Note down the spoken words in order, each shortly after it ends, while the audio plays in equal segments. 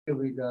Here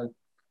we go.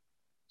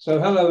 So,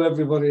 hello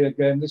everybody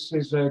again. This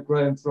is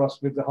Graham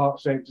Frost with the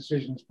Heart Shaped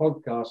Decisions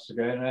podcast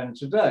again. And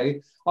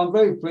today I'm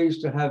very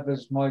pleased to have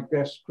as my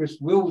guest Chris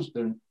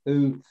Wilsden,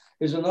 who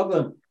is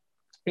another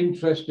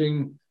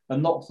interesting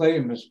and not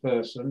famous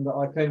person that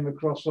I came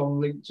across on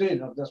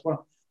LinkedIn. That's one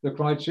of the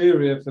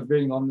criteria for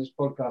being on this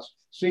podcast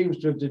seems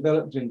to have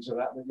developed into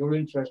that you're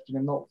interesting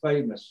and not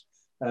famous.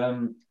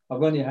 I've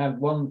only had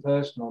one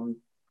person on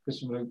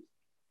this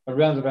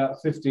around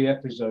about 50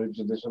 episodes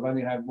of this. I've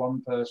only had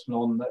one person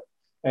on that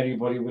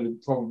anybody would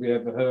have probably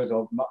ever heard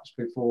of much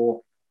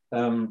before,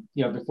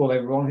 before they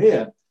were on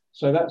here.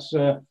 So that's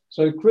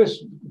so.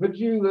 Chris, would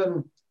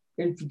you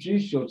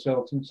introduce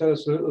yourself and tell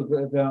us a little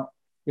bit about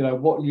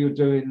what you're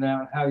doing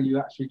now and how you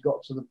actually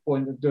got to the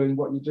point of doing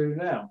what you do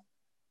now?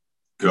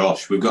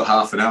 Gosh, we've got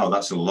half an hour.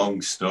 That's a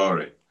long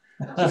story.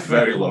 It's a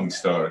very long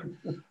story.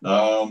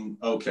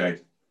 Okay,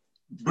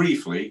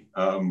 briefly,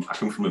 I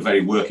come from a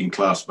very working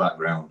class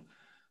background.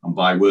 And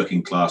by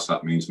working class,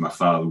 that means my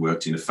father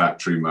worked in a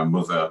factory, my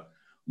mother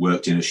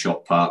worked in a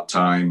shop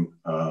part-time.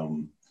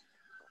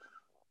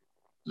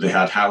 They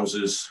had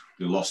houses,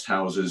 they lost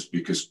houses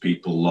because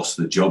people lost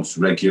their jobs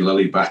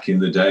regularly back in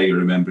the day. I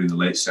remember in the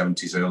late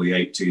 70s, early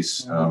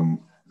 80s,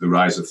 the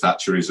rise of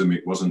Thatcherism.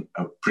 It wasn't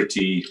a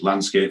pretty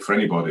landscape for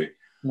anybody.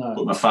 No.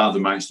 But my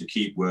father managed to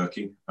keep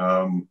working.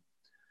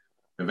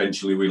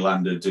 Eventually, we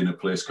landed in a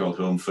place called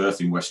Holmfirth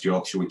in West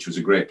Yorkshire, which was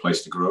a great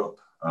place to grow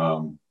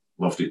up.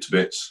 Loved it to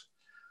bits.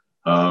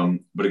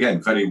 But again,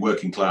 very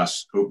working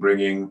class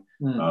upbringing.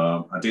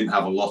 I didn't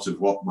have a lot of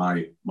what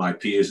my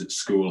peers at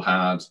school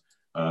had.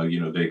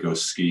 They go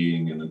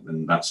skiing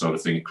and that sort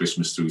of thing at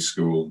Christmas through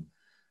school.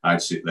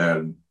 I'd sit there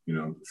and,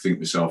 think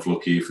myself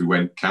lucky if we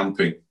went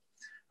camping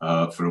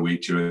for a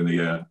week during the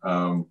year.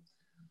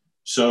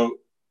 So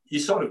you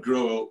sort of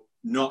grow up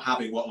not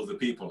having what other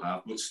people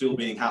have, but still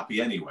being happy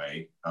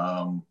anyway.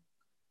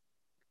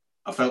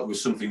 I felt there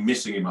was something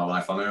missing in my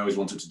life, and I always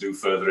wanted to do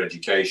further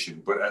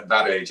education. But at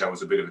that age, I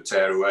was a bit of a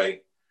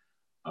tearaway.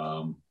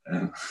 To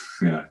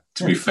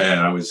be fair,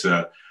 I was.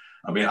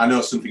 I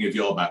know something of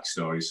your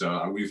backstory,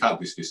 so we've had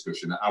this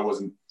discussion. I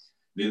wasn't.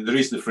 There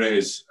is the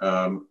phrase,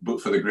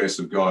 "But for the grace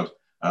of God,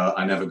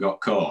 I never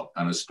got caught,"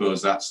 and I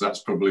suppose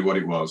that's probably what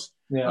it was.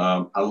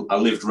 Yeah. I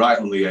lived right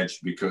on the edge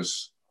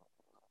because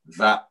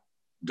that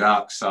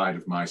dark side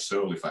of my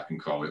soul, if I can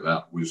call it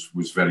that,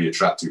 was very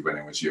attractive when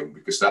I was young,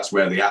 because that's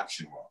where the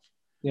action was.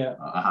 Yeah,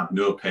 I had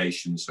no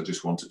patience. I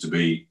just wanted to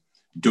be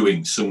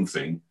doing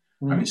something,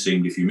 and it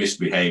seemed if you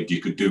misbehaved, you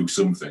could do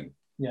something.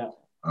 Yeah,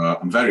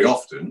 and very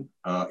often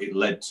it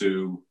led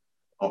to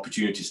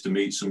opportunities to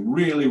meet some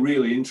really,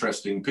 really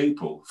interesting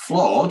people,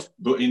 flawed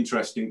but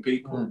interesting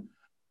people.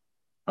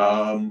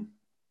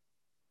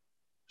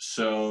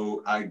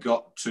 So I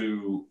got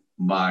to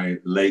my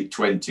late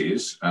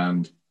 20s,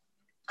 and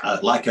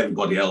like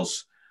everybody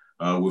else,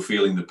 were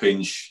feeling the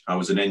pinch. I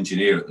was an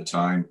engineer at the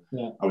time.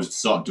 Yeah. I was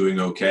sort of doing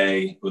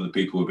okay. Other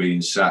people were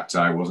being sacked.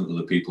 I wasn't.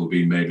 Other people were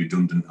being made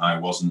redundant. I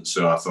wasn't.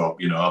 So I thought,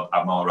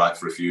 I'm all right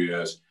for a few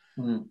years.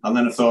 And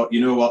then I thought,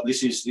 you know what?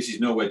 This is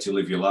no way to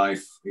live your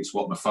life. It's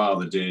what my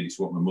father did. It's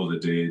what my mother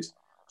did.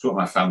 It's what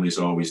my family's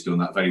always done,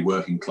 that very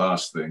working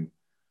class thing.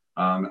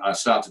 And I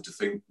started to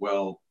think,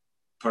 well,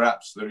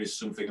 perhaps there is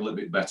something a little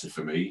bit better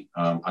for me.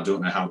 I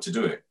don't know how to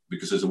do it,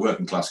 because as a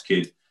working class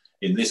kid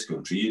in this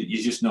country,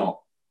 you're just not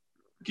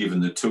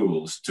given the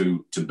tools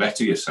to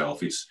better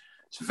yourself. It's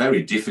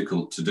very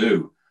difficult to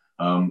do.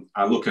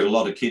 I look at a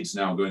lot of kids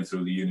now going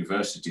through the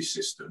university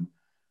system,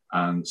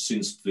 and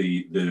since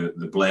the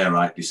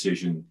Blairite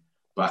decision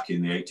back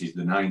in the 80s,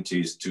 the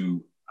 90s,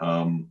 to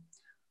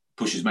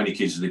push as many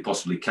kids as they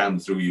possibly can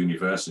through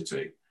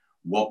university,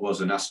 what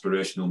was an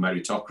aspirational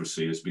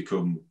meritocracy has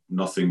become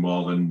nothing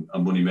more than a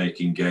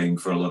money-making game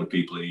for a lot of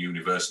people in a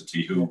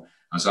university who,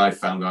 as I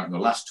found out in the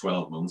last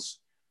 12 months,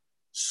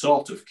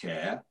 sort of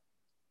care,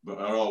 but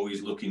are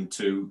always looking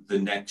to the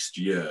next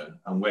year.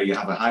 And where you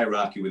have a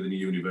hierarchy within a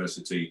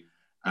university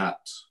at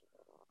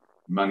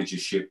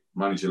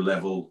manager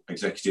level,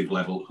 executive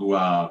level, who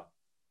are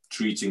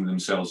treating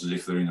themselves as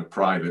if they're in a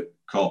private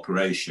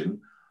corporation,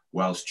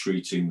 whilst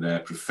treating their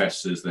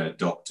professors, their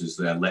doctors,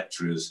 their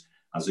lecturers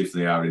as if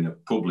they are in a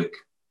public,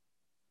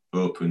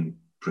 open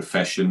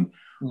profession,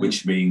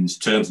 which means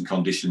terms and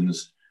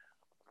conditions,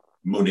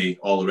 money,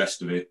 all the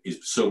rest of it is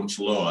so much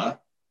lower,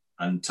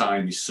 and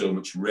time is so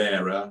much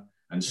rarer,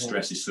 and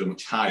stress is so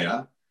much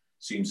higher.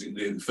 Seems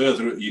the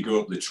further you go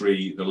up the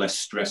tree, the less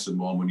stress and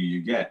more money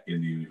you get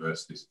in the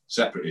universities.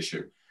 Separate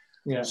issue.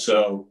 Yeah.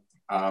 So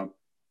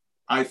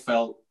I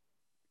felt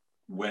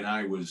when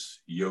I was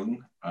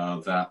young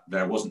that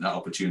there wasn't that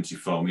opportunity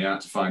for me. I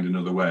had to find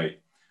another way.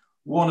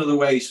 One of the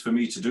ways for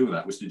me to do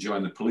that was to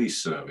join the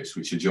police service,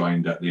 which I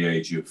joined at the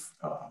age of,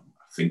 I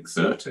think,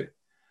 30.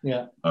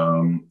 Yeah.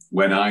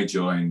 When I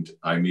joined,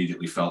 I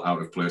immediately felt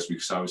out of place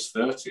because I was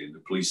 30, and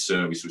the police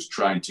service was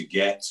trying to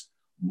get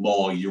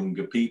more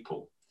younger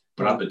people.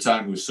 But at the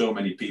time, there were so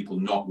many people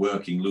not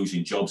working,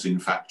 losing jobs in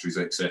factories,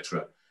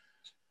 etc.,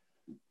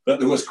 that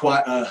there was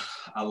quite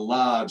a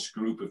large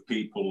group of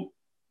people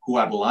who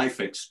had life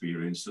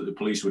experience that the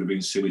police would have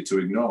been silly to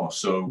ignore.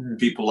 So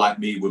people like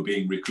me were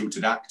being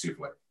recruited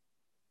actively.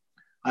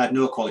 I had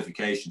no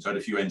qualifications. I had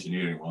a few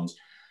engineering ones,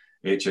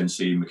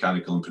 HNC,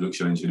 mechanical and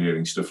production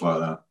engineering, stuff like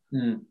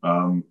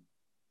that.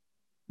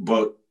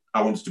 But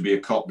I wanted to be a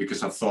cop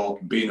because I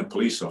thought, being a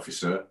police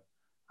officer,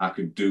 I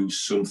could do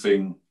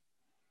something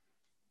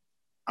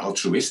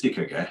altruistic,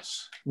 I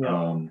guess.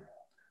 Yeah.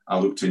 I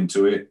looked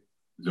into it.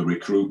 The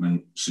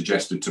recruitment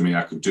suggested to me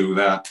I could do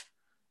that.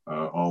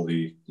 All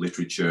the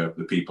literature,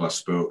 the people I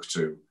spoke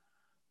to.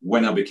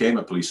 When I became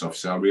a police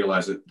officer, I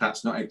realised that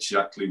that's not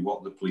exactly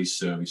what the police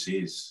service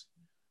is.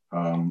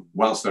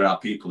 Whilst there are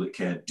people that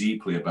care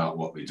deeply about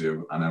what they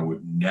do, and I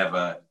would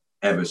never,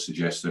 ever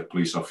suggest that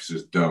police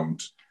officers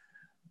don't,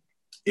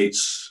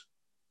 it's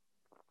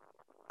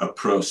a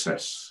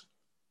process.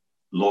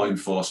 Law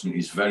enforcement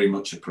is very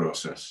much a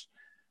process,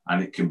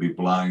 and it can be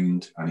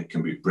blind, and it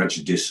can be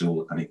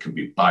prejudicial, and it can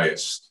be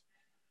biased,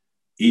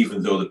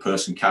 even though the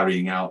person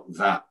carrying out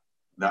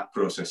that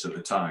process at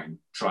the time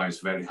tries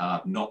very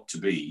hard not to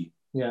be.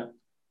 Yeah.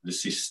 The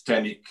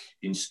systemic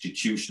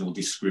institutional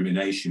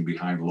discrimination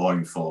behind law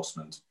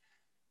enforcement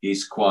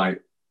is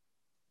quite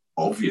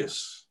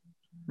obvious.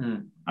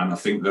 And I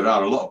think there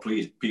are a lot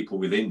of people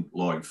within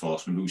law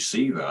enforcement who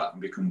see that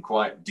and become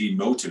quite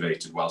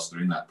demotivated whilst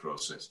they're in that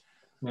process.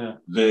 Yeah.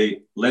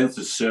 The length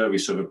of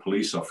service of a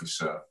police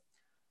officer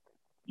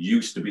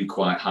used to be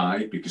quite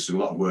high because there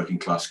were a lot of working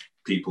class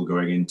people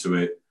going into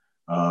it.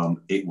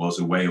 It was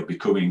a way of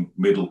becoming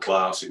middle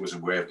class. It was a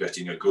way of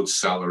getting a good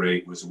salary.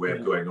 It was a way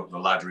of going up the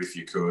ladder if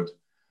you could.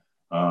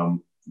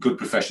 Good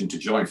profession to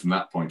join from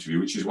that point of view,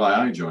 which is why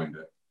I joined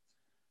it.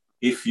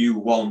 If you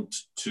want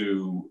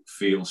to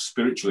feel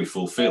spiritually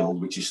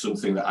fulfilled, which is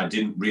something that I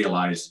didn't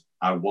realise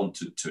I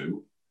wanted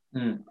to,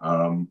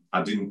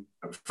 I didn't.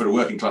 For a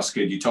working class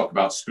kid, you talk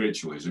about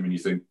spiritualism and you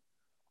think,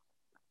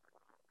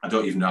 I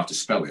don't even know how to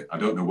spell it. I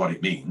don't know what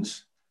it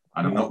means,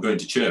 and I'm not going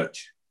to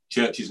church.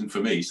 Church isn't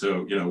for me,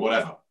 so,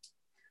 whatever.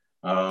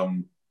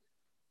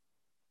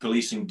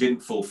 Policing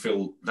didn't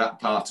fulfill that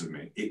part of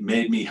me. It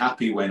made me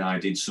happy when I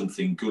did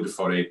something good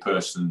for a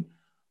person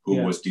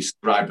who was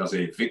described as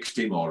a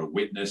victim or a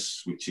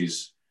witness, which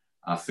is,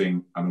 I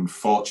think, an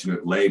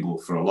unfortunate label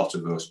for a lot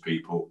of those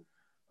people.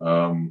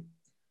 But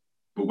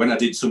when I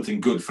did something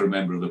good for a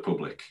member of the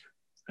public,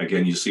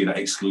 again, you see that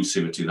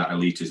exclusivity, that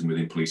elitism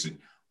within policing,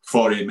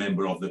 for a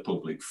member of the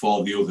public,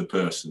 for the other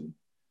person.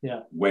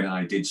 Yeah. When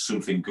I did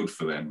something good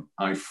for them,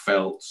 I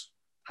felt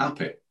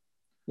happy.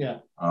 Yeah.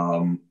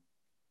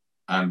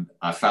 And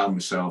I found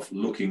myself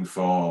looking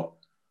for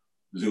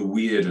the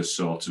weirdest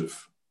sort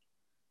of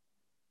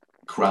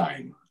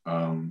crime,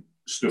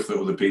 stuff that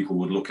other people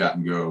would look at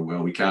and go,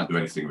 well, we can't do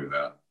anything with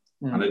that.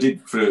 And I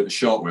did, for a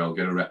short while,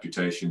 get a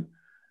reputation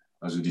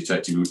as a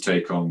detective who would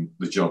take on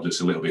the job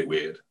that's a little bit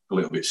weird, a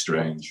little bit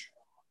strange.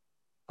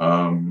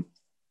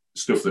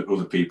 Stuff that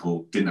other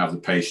people didn't have the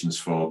patience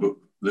for, but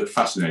that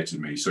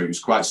fascinated me. So it was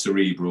quite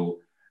cerebral.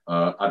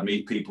 I'd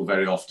meet people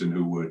very often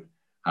who would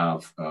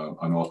have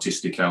an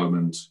autistic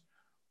element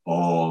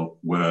or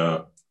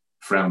were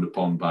frowned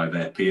upon by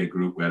their peer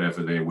group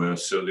wherever they were.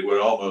 So they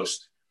were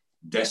almost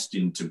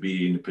destined to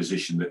be in a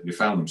position that they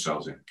found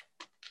themselves in.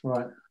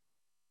 Right.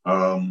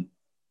 And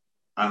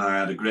I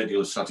had a great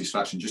deal of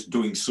satisfaction just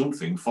doing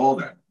something for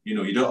them.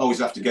 You don't always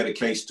have to get a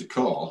case to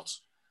court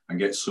and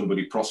get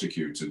somebody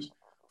prosecuted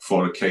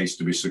for a case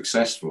to be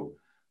successful.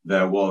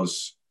 There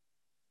was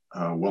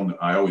one that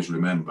I always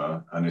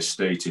remember, an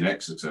estate in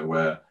Exeter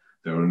where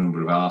there were a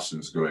number of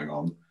arsons going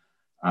on,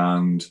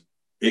 and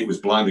it was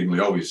blindingly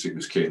obvious it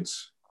was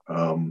kids.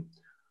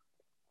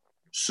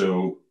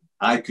 So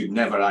I could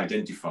never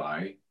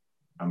identify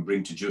and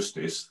bring to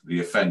justice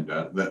the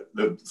offender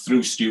that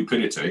through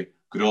stupidity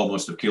could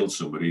almost have killed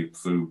somebody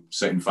through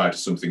setting fire to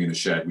something in a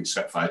shed, which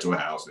set fire to a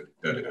house.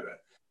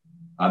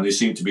 And they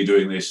seemed to be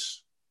doing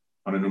this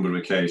on a number of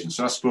occasions.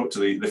 So I spoke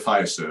to the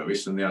fire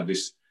service, and they had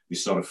this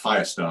sort of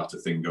fire starter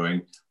thing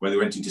going where they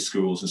went into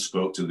schools and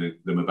spoke to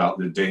them about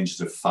the dangers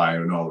of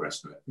fire and all the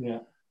rest of it. Yeah.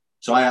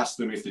 So I asked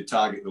them if they'd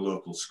target the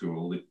local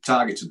school. They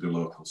targeted the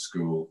local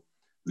school.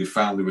 They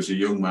found there was a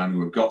young man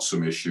who had got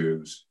some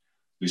issues.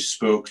 They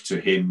spoke to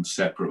him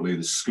separately.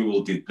 The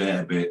school did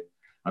their bit,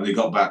 and they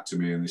got back to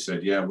me and they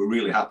said, yeah, we're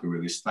really happy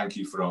with this. Thank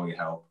you for all your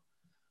help.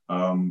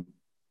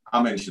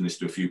 I mentioned this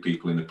to a few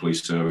people in the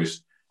police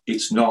service.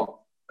 It's not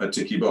a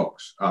ticky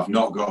box. I've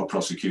not got a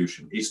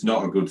prosecution. It's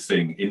not a good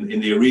thing. In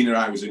the arena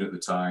I was in at the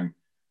time,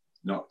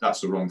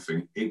 that's the wrong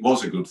thing. It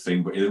was a good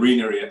thing, but in the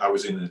arena I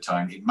was in at the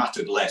time, it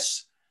mattered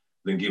less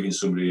than giving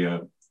somebody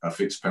a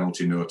fixed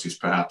penalty notice,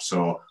 perhaps,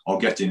 or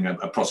getting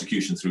a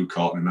prosecution through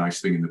court and a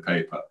nice thing in the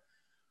paper.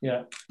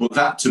 Yeah. But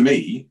that, to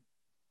me,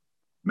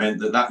 meant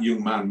that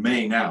young man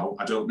may now,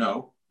 I don't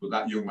know, but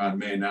that young man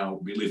may now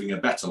be living a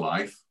better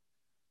life.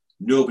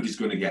 Nobody's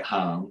going to get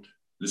harmed.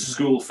 The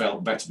school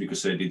felt better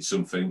because they did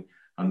something.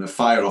 And the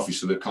fire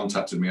officer that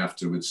contacted me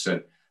afterwards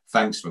said,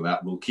 thanks for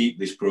that. We'll keep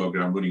this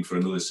programme running for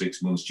another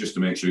 6 months just to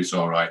make sure it's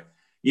all right.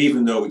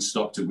 Even though it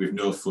stopped it with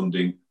no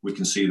funding, we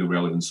can see the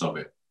relevance of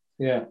it.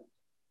 Yeah.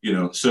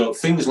 So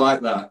things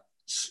like that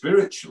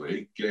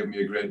spiritually gave me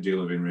a great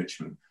deal of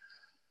enrichment.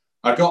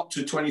 I got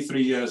to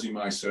 23 years in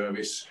my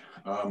service.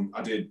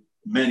 I did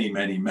many,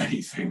 many,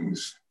 many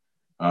things.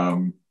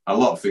 A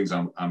lot of things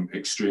I'm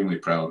extremely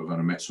proud of, and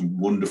I met some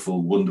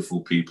wonderful,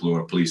 wonderful people who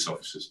are police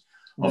officers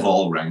of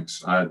all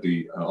ranks. I had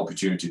the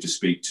opportunity to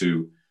speak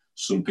to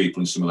some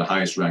people in some of the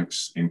highest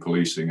ranks in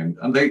policing,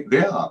 and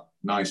they are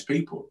nice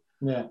people.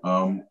 Yeah.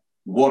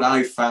 What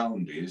I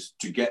found is,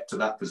 to get to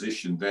that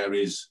position, there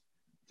is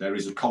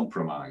a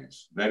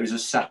compromise, there is a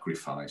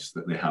sacrifice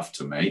that they have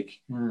to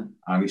make,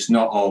 and it's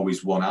not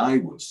always one I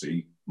would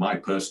see. My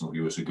personal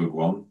view is a good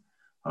one.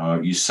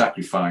 You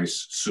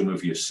sacrifice some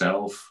of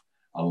yourself,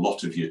 a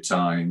lot of your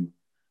time,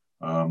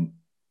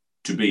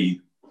 to be,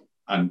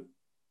 and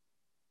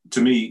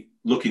to me,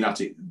 looking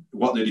at it,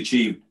 what they'd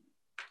achieved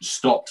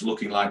stopped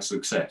looking like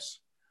success.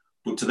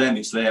 But to them,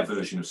 it's their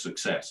version of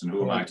success, and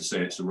who am I to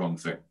say it's the wrong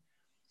thing?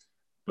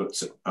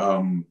 But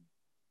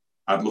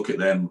I'd look at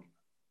them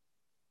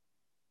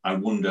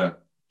and wonder,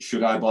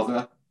 should I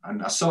bother?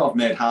 And I sort of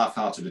made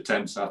half-hearted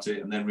attempts at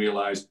it, and then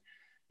realised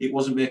it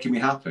wasn't making me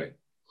happy.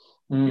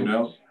 You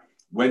know,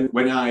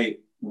 when I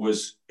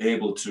was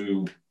able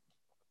to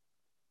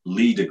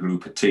lead a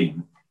group, a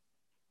team,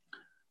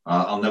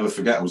 I'll never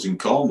forget, I was in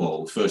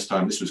Cornwall the first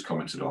time this was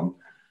commented on,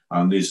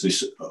 and there's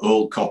this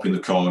old cop in the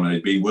corner.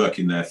 He'd been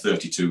working there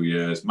 32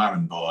 years, man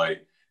and boy.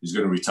 He's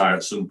going to retire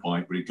at some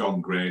point, but he'd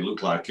gone grey,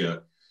 looked like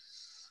a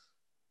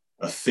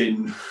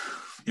thin,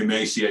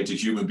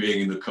 emaciated human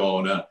being in the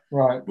corner.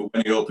 Right. But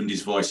when he opened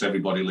his voice,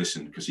 everybody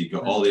listened, because he'd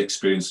got all the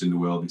experience in the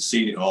world. He'd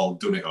seen it all,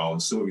 done it all,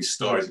 and some of his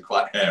stories are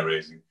quite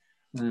hair-raising.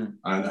 And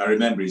I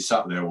remember he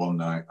sat there one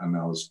night, and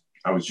I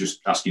was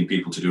just asking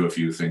people to do a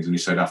few things, and he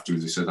said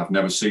afterwards, he said, "I've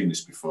never seen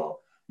this before.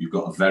 You've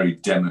got a very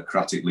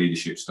democratic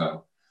leadership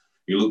style."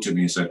 He looked at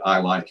me and said, "I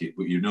like it,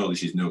 but you know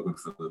this is no good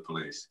for the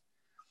police."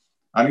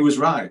 And he was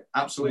right,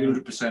 absolutely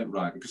 100%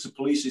 right, because the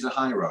police is a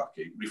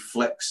hierarchy. It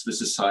reflects the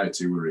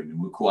society we're in, and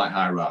we're quite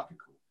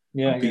hierarchical.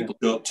 Yeah, and people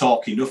don't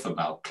talk enough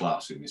about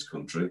class in this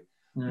country,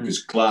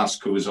 because class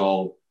covers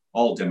all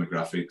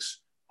demographics,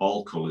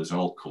 all colours,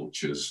 all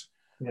cultures.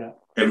 Yeah.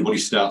 Everybody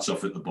starts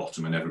off at the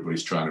bottom, and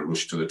everybody's trying to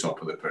rush to the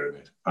top of the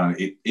pyramid. And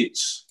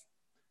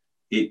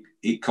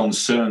it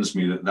concerns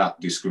me that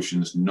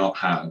discussion's not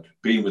had.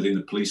 Being within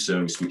the police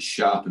service, which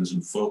sharpens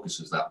and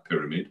focuses that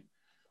pyramid.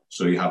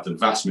 So you have the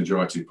vast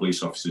majority of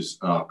police officers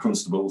are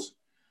constables.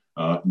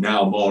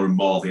 Now more and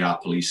more they are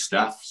police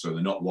staff, so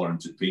they're not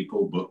warranted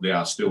people, but they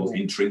are still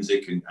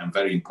intrinsic and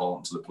very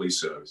important to the police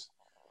service.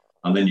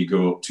 And then you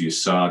go up to your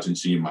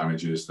sergeants and your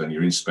managers, then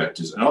your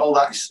inspectors, and all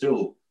that is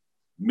still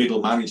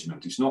middle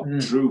management. It's not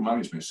true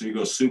management. So you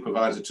go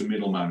supervisor to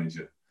middle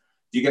manager.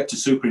 You get to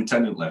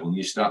superintendent level, and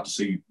you start to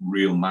see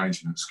real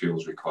management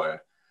skills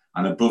required.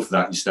 And above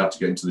that, you start to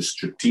get into the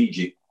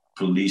strategic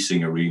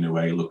policing arena,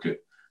 where you look at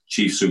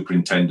chief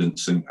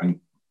superintendents and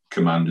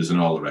commanders and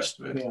all the rest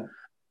of it. Yeah.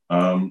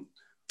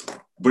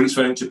 But it's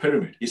very much a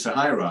pyramid. It's a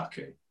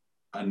hierarchy,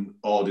 and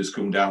orders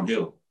come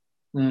downhill.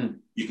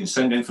 You can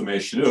send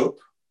information up,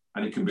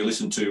 and it can be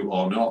listened to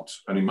or not.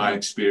 And in my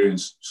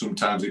experience,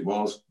 sometimes it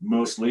was,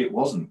 mostly it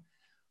wasn't,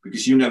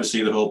 because you never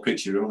see the whole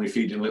picture. You're only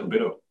feeding a little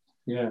bit up.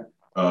 Yeah.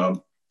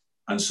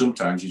 And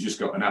sometimes you just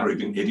got an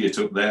arrogant idiot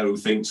up there who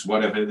thinks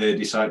whatever they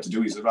decide to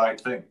do is the right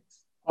thing.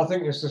 I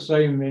think it's the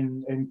same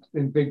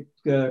in big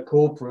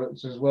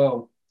corporates as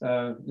well.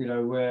 You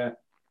know, where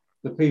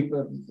the people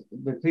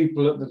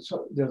at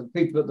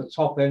the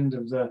top end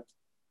of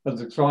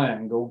the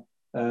triangle,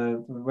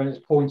 when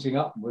it's pointing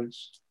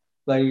upwards,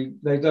 they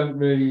don't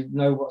really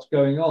know what's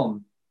going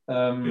on.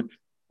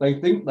 They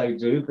think they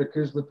do,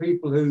 because the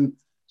people who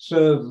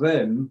serve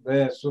them,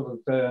 their sort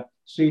of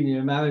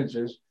senior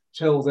managers,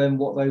 tell them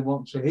what they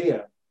want to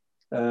hear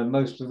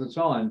most of the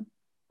time.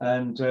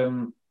 And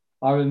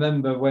I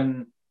remember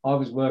when I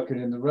was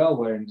working in the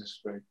railway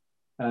industry,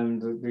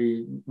 and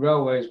the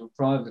railways were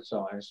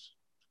privatised,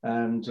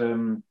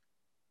 and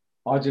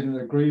I didn't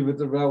agree with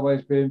the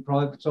railways being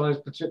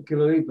privatised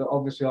particularly, but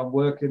obviously I'm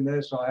working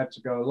there, so I had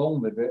to go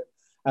along with it.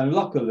 And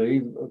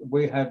luckily,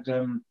 we had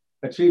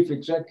a chief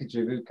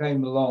executive who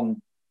came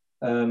along,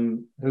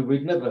 who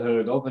we'd never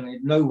heard of,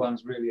 and no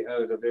one's really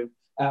heard of him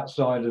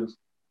outside of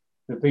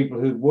the people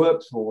who'd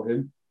worked for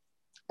him.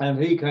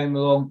 And he came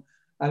along,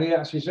 and he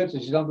actually said to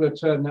us, "I'm going to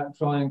turn that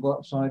triangle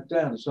upside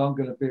down. So I'm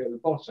going to be at the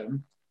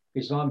bottom.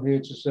 He said, I'm here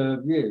to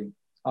serve you.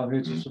 I'm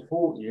here to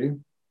support you,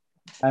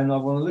 and I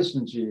want to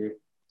listen to you."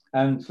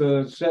 And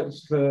for the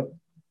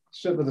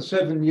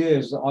 7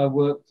 years that I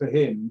worked for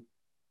him,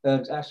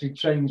 it actually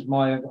changed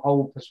my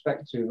whole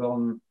perspective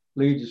on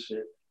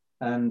leadership.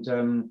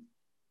 And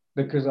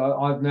because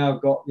I've now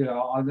got,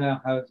 I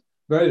now have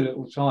very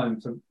little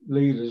time for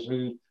leaders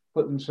who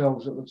put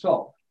themselves at the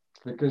top,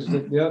 because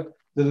the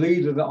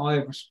leader that I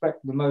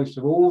respect the most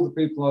of all the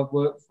people I've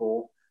worked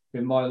for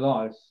in my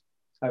life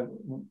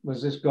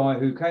was this guy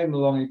who came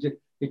along.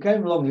 He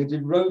came along. He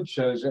did road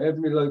shows at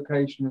every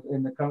location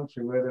in the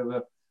country where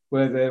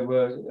there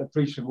were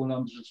appreciable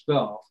numbers of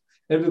staff.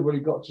 Everybody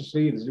got to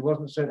see this. It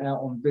wasn't sent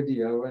out on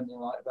video or anything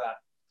like that.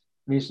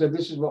 And he said,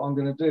 this is what I'm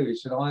going to do. He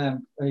said,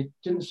 he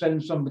didn't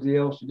send somebody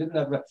else. He didn't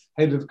have a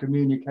head of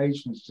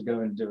communications to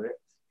go and do it.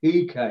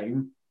 He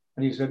came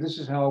and he said, this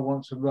is how I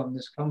want to run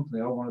this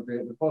company. I want to be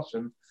at the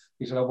bottom.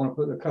 He said, I want to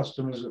put the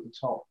customers at the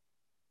top.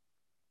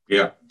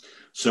 Yeah.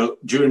 So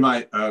during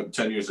my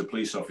tenure as a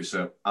police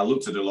officer, I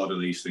looked at a lot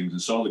of these things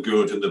and saw the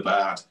good and the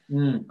bad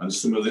and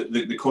some of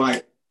the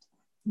quite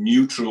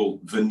neutral,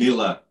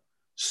 vanilla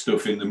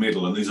stuff in the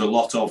middle. And there's a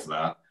lot of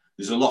that.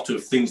 There's a lot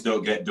of things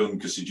don't get done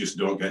because they just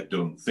don't get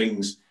done.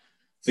 Things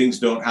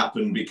don't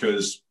happen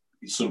because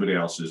it's somebody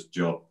else's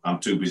job. I'm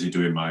too busy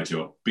doing my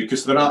job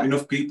because there aren't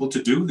enough people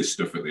to do this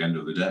stuff at the end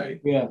of the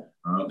day. Yeah.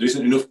 There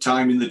isn't enough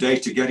time in the day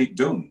to get it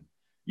done.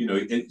 You know,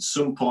 at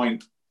some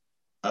point,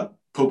 a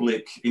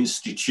public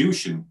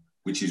institution,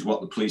 which is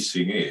what the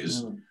policing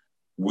is,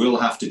 will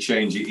have to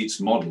change its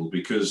model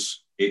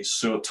because it's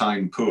so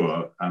time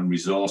poor and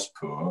resource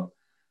poor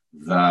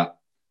that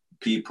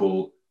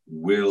people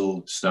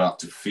will start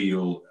to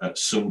feel at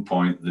some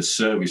point the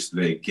service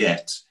they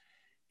get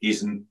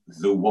isn't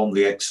the one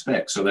they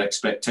expect. So the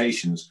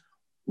expectations,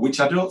 which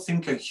I don't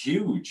think are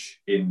huge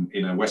in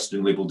a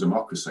Western liberal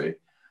democracy,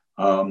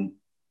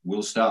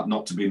 will start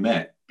not to be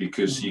met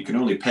because you can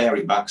only pare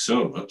it back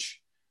so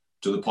much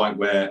to the point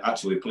where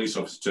actually a police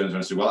officer turns around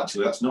and says, well,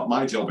 actually, that's not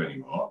my job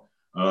anymore.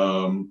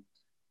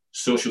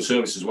 Social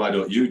services, why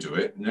don't you do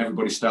it? And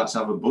everybody starts to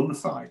have a bun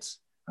fight.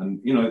 And,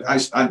 you know,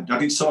 I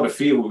did sort of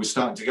feel we were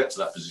starting to get to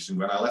that position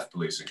when I left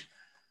policing.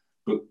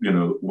 But, you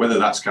know, whether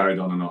that's carried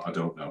on or not, I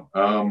don't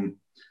know.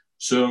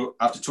 So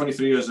after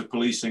 23 years of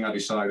policing, I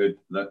decided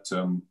that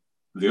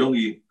the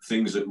only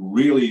things that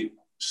really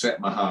set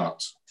my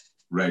heart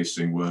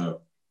racing were,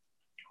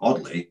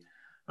 oddly,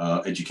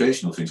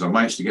 educational things. I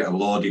managed to get a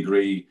law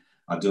degree.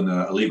 I'd done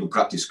a legal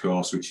practice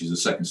course, which is the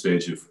second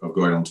stage of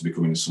going on to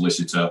becoming a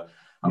solicitor.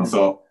 And I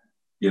thought,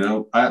 you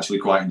know, I actually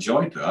quite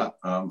enjoyed that.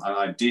 And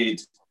I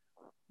did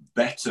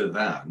better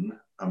than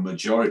a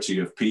majority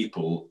of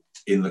people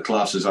in the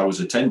classes I was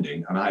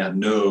attending. And I had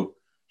no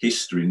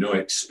history, no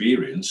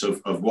experience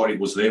of what it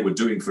was they were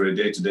doing for a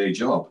day-to-day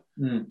job.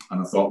 And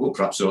I thought, well,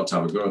 perhaps I ought to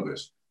have a go at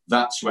this.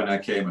 That's when I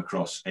came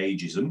across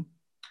ageism.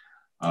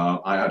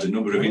 I had a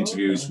number of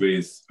interviews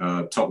with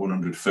top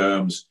 100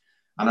 firms,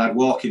 and I'd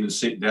walk in and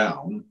sit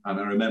down. And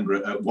I remember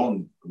at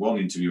one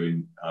interview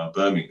in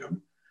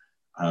Birmingham,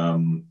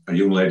 a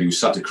young lady who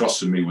sat across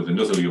from me with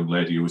another young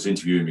lady who was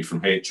interviewing me from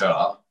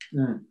HR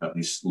at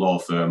this law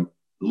firm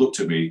looked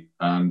at me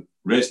and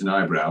raised an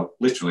eyebrow,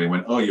 literally, and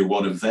went, "Oh, you're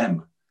one of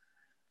them."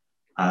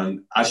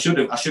 And I should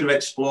have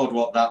explored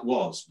what that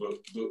was, but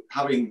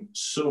having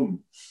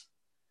some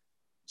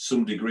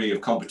degree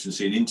of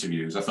competency in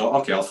interviews, I thought,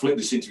 okay, I'll flip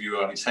this interview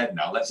on its head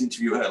now. Let's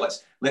interview her.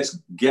 Let's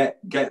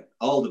get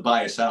all the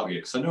bias out here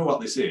because I know what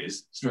this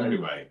is straight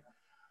away.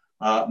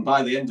 And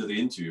by the end of the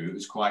interview, it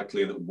was quite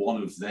clear that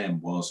one of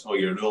them was, "Oh,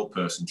 you're an old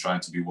person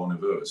trying to be one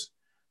of us."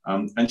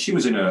 And she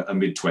was in her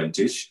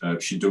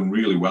mid-20s. She'd done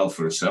really well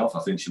for herself. I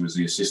think she was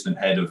the assistant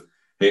head of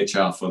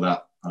HR for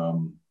that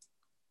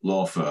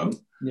law firm.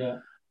 Yeah.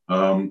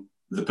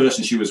 The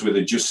person she was with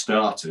had just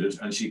started,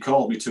 and she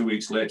called me 2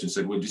 weeks later and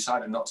said, "We've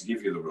decided not to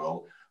give you the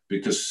role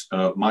because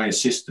my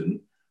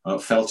assistant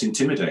felt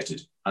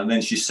intimidated." And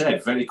then she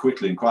said very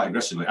quickly and quite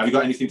aggressively, "Have you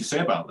got anything to say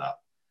about that?"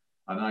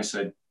 And I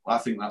said, "Well, I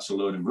think that's a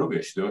load of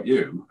rubbish, don't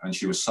you?" And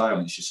she was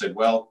silent. She said,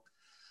 "Well,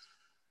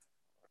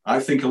 I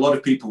think a lot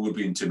of people would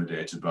be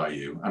intimidated by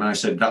you." And I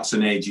said, "That's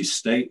an ageist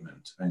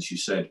statement." And she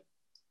said,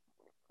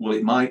 "Well,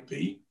 it might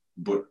be,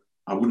 but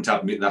I wouldn't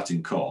admit that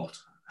in court."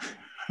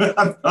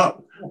 I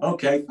thought,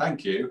 okay,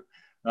 thank you.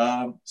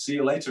 See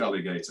you later,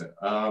 alligator.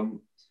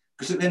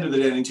 Because at the end of the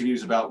day, an interview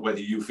is about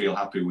whether you feel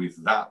happy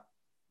with that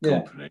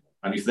company.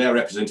 And if they're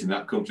representing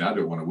that company, I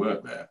don't want to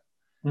work there.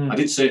 I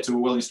did say to her,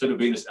 "Well, instead of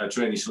being a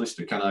trainee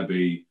solicitor, can I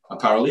be a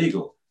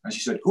paralegal?" And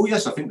she said, "Oh,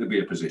 yes, I think there'd be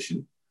a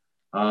position."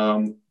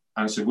 And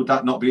I said, "Would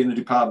that not be in the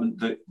department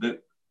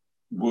that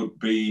would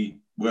be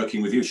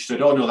working with you?" She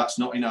said, "Oh, no, that's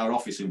not in our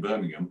office in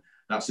Birmingham.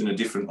 That's in a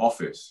different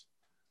office."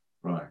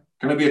 Right.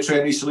 "Can I be a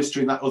trainee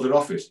solicitor in that other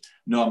office?"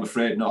 "No, I'm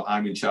afraid not.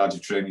 I'm in charge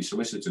of trainee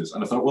solicitors."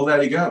 And I thought, well,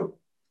 there you go.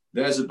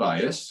 There's a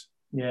bias,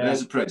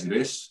 there's a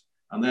prejudice,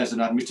 and there's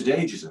an admitted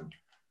ageism.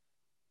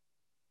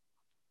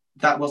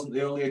 That wasn't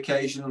the only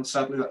occasion, and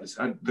sadly,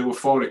 there were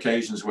 4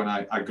 occasions when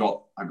I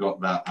got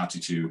that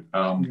attitude.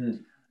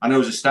 And I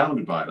was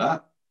astounded by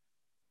that.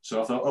 So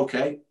I thought,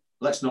 okay,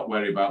 let's not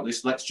worry about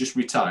this. Let's just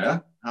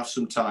retire, have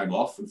some time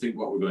off, and think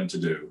what we're going to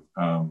do.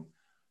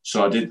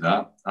 So I did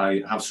that.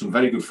 I have some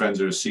very good friends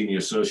who are senior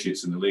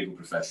associates in the legal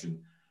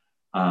profession.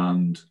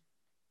 And,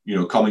 you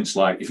know, comments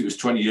like, "If it was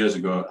 20 years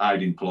ago,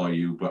 I'd employ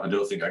you, but I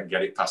don't think I can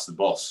get it past the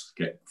boss,"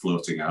 get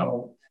floating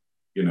out.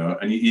 You know,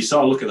 and you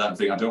sort of look at that and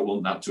think, I don't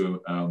want that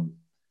to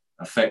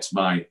affect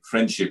my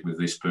friendship with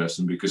this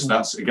person because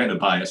that's, again, a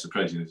bias, a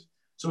prejudice.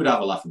 So we'd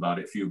have a laugh about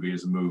it, a few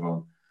beers and move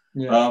on.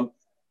 Yeah.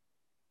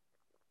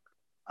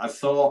 I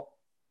thought,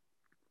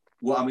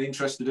 what I'm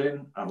interested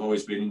in, I've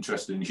always been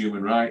interested in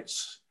human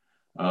rights.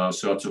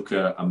 So I took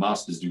a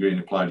master's degree in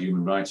applied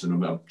human rights, and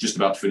I'm just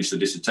about to finish a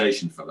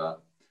dissertation for that.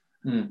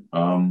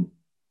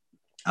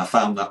 I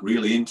found that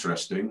really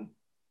interesting,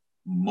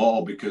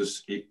 more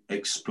because it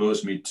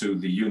exposed me to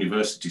the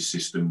university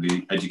system,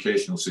 the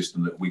educational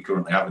system that we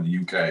currently have in the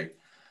UK.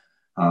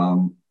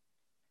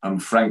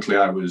 And frankly,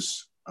 I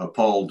was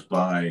appalled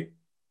by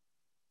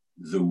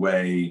the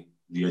way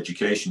the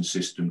education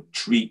system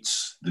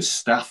treats the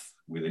staff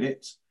within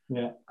it.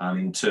 Yeah. And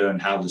in turn,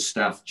 how the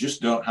staff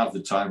just don't have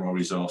the time or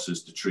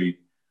resources to treat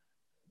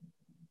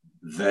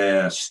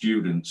their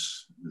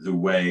students the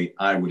way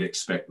I would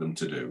expect them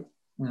to do.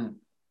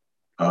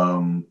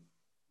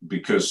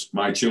 Because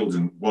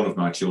one of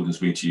my children's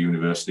been to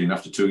university, and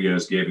after 2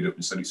 years gave it up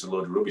and said, it's a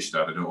load of rubbish,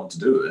 Dad, I don't want to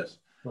do this.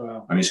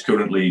 Wow. And he's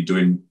currently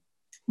doing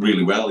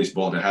really well. He's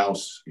bought a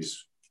house,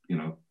 his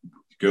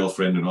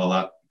girlfriend and all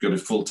that, got a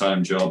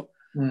full-time job,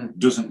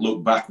 doesn't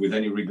look back with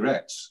any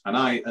regrets. And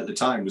I, at the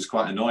time, was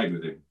quite annoyed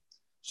with him.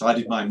 So I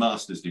did my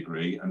master's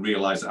degree and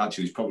realized that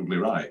actually he's probably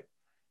right.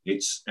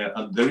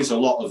 There is a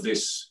lot of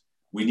this.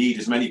 We need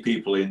as many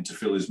people in to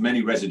fill as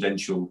many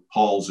residential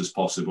halls as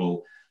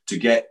possible, to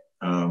get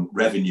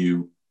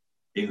revenue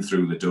in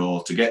through the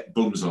door, to get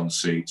bums on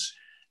seats.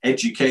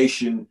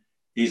 Education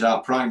is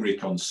our primary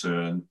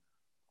concern,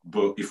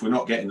 but if we're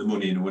not getting the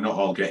money and we're not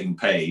all getting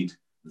paid,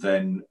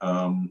 then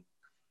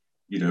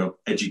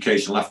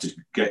education will have to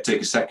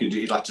take a second.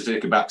 It'll have to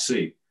take a back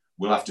seat.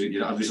 We'll have to.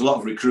 There's a lot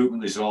of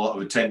recruitment. There's a lot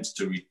of attempts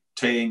to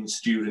retain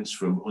students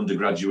from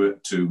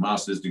undergraduate to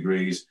master's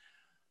degrees.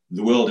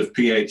 The world of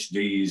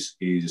PhDs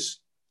is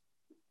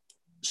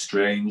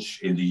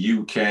strange. In the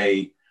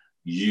UK,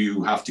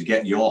 you have to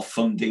get your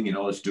funding in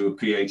order to do a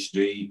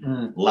PhD.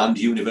 Land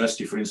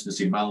University, for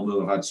instance, in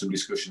Malmö, I've had some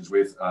discussions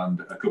with,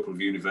 and a couple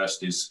of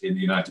universities in the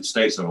United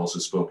States I've also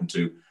spoken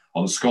to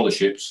on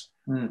scholarships.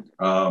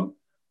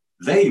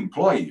 They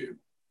employ you.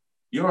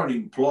 You're an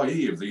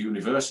employee of the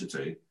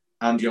university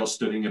and you're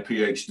studying a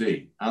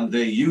PhD, and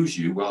they use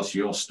you whilst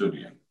you're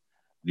studying.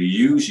 They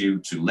use you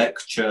to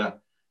lecture.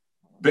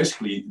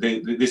 Basically,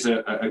 there's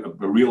a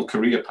real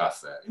career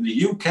path there. In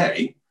the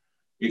UK,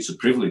 it's a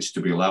privilege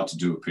to be allowed to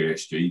do a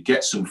PhD,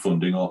 get some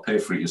funding or pay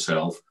for it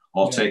yourself,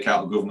 or take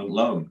out a government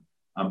loan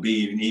and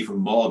be in even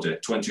more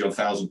debt,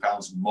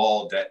 £20,000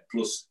 more debt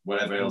plus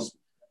whatever else.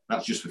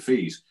 That's just for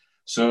fees.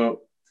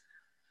 So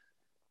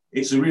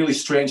it's a really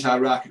strange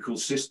hierarchical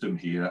system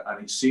here,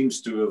 and it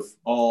seems to have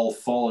all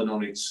fallen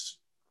on its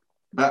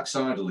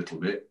backside a little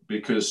bit,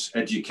 because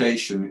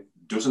education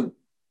doesn't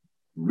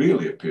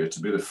really appear to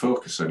be the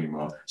focus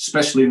anymore,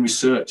 especially in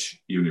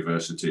research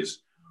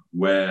universities,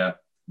 where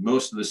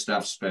most of the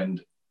staff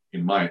spend,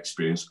 in my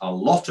experience, a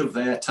lot of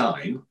their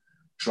time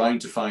trying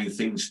to find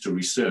things to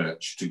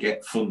research, to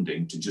get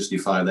funding, to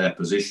justify their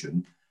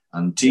position.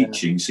 And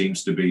teaching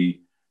seems to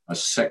be a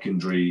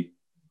secondary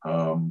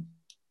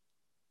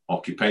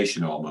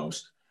occupation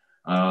almost.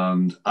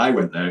 And I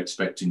went there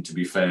expecting to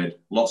be fed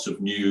lots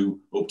of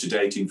new,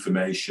 up-to-date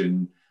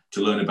information,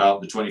 to learn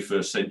about the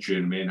 21st century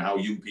and how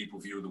young people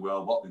view the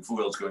world, what the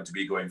world's going to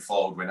be going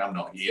forward when I'm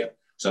not here.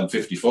 So I'm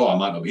 54, I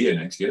might not be here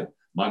next year,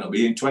 might not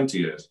be in 20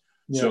 years.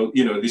 Yeah. So,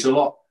 there's a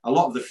lot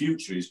of the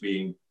future is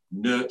being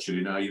nurtured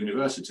in our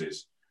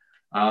universities.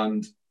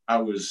 And I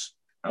was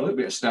a little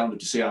bit astounded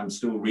to see I'm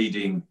still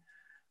reading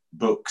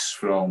books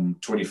from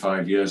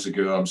 25 years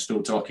ago. I'm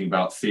still talking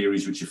about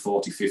theories which are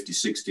 40, 50,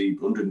 60,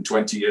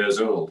 120 years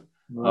old.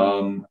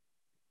 Right.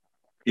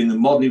 In the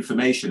modern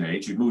information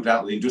age, we've moved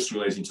out of the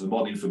industrial age into the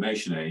modern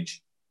information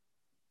age.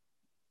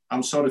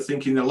 I'm sort of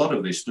thinking a lot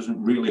of this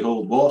doesn't really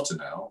hold water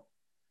now.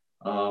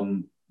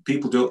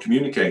 People don't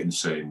communicate in the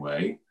same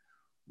way.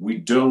 We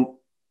don't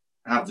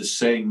have the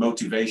same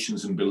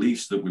motivations and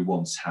beliefs that we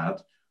once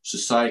had.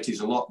 Society is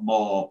a lot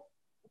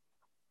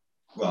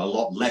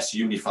less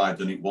unified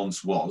than it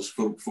once was,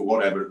 for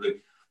whatever, the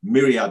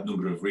myriad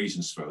number of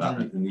reasons for that.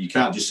 And you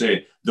can't just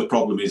say, the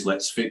problem is,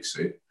 let's fix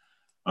it.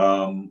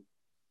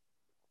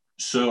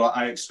 So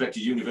I expect a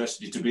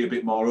university to be a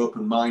bit more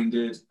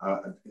open-minded.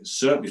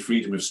 Certainly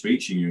freedom of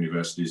speech in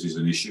universities is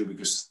an issue,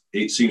 because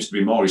it seems to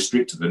be more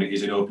restricted than it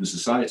is in open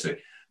society.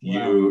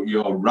 Wow.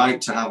 Your right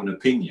to have an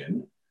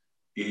opinion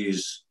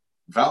is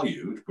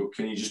valued, but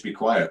can you just be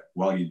quiet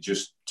while you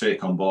just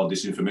take on board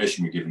this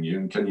information we're giving you,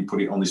 and can you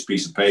put it on this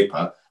piece of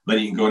paper, then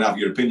you can go and have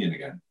your opinion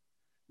again.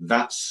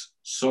 That's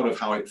sort of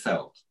how it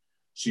felt.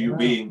 So you're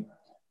being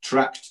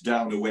tracked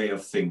down a way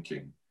of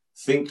thinking.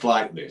 Think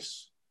like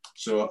this.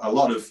 So a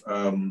lot of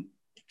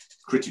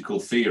critical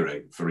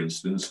theory, for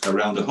instance,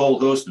 around a whole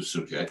host of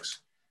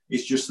subjects,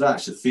 it's just that,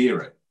 it's a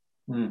theory.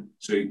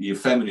 So your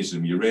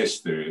feminism, your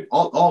race theory,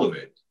 all of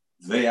it,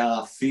 they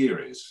are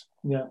theories.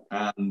 Yeah.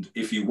 And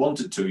if you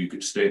wanted to, you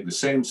could state the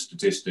same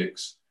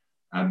statistics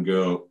and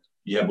go,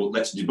 yeah, but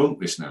let's debunk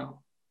this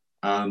now.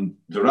 And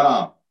there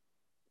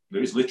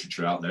is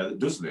literature out there that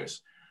does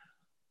this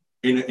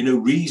in a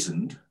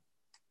reasoned,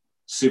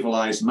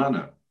 civilized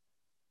manner.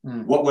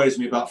 What worries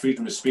me about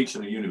freedom of speech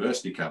on a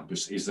university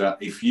campus is that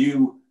if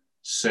you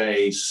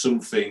say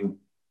something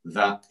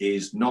that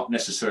is not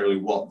necessarily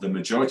what the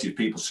majority of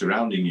people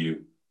surrounding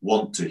you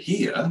want to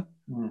hear,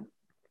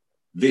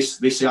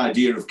 this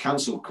idea of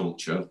cancel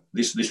culture,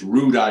 this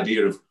rude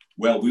idea of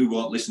well, we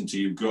won't listen to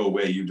you, go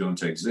away, you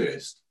don't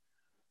exist,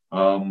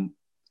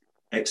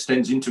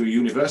 extends into a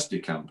university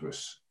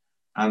campus.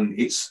 And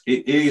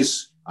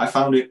I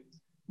found it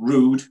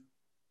rude,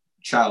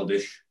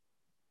 childish,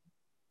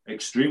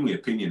 extremely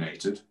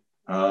opinionated,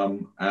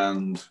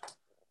 and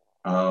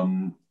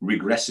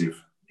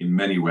regressive in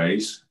many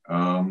ways.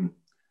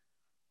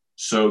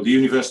 So the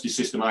university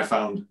system I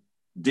found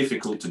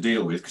difficult to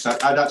deal with, because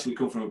I'd actually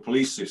come from a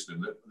police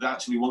system that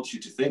actually wants you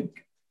to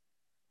think.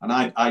 And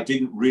I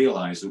didn't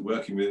realize that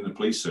working within the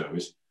police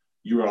service,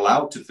 you're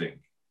allowed to think.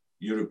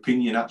 Your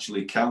opinion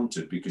actually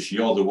counted because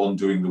you're the one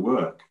doing the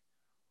work.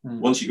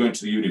 Once you go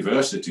into the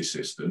university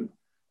system,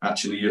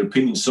 actually your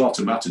opinion sort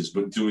of matters,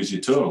 but do as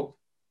you're told.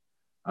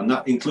 And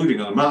that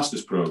including on a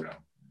master's program.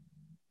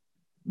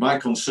 My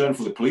concern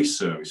for the police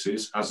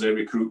services, as they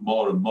recruit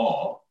more and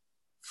more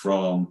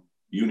from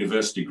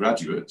university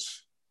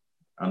graduates,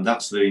 and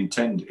that's the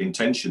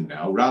intention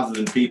now, rather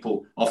than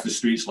people off the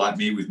streets like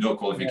me with no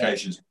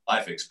qualifications,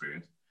 life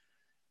experience,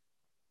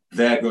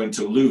 they're going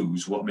to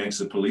lose what makes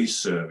the police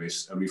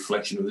service a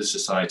reflection of the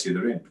society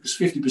they're in. Because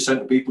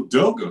 50% of people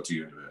don't go to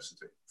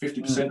university,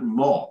 50% and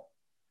more.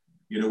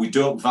 You know, we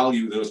don't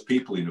value those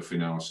people enough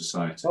in our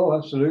society. Oh,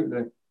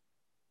 absolutely.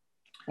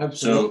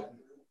 Absolutely. So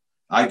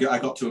I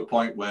got to a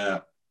point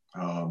where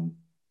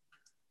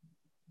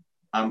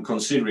I'm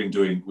considering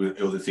doing with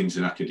other things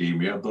in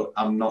academia, but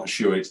I'm not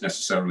sure it's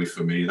necessarily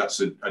for me. That's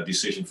a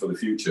decision for the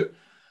future.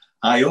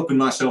 I opened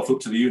myself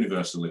up to the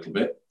universe a little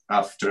bit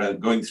after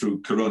going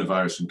through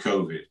coronavirus and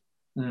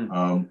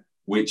COVID,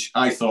 which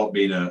I thought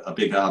being a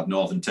big, hard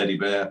northern teddy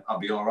bear, I'll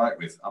be all right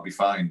with. I'll be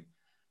fine.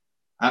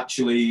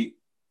 Actually,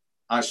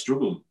 I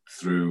struggled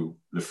through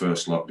the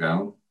first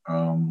lockdown.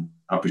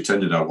 I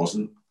pretended I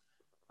wasn't.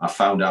 I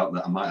found out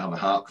that I might have a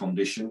heart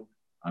condition,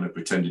 and I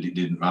pretended it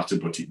didn't matter,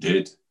 but it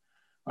did.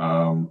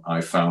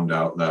 I found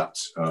out that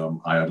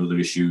I had other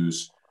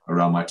issues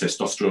around my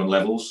testosterone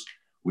levels,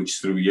 which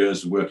through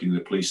years of working in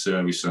the police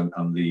service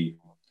and the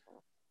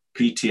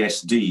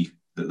PTSD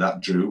that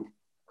drew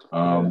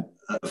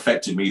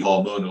affected me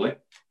hormonally.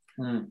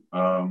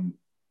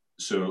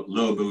 So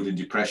low mood and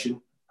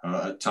depression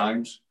at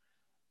times.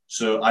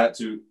 So I had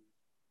to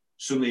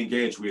suddenly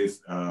engage with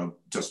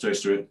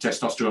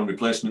testosterone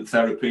replacement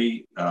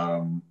therapy.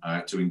 I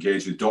had to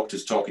engage with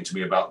doctors talking to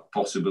me about the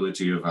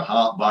possibility of a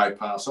heart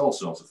bypass, all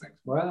sorts of things.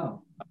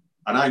 Wow.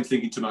 And I'm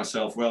thinking to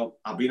myself, well,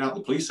 I've been out of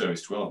the police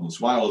service 12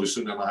 months. Why all of a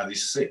sudden am I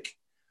this sick?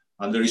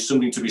 And there is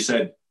something to be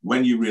said,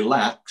 when you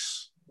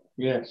relax,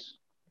 yes,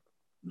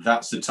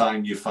 that's the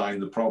time you find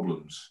the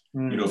problems.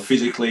 You know,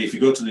 physically, if you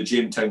go to the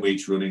gym 10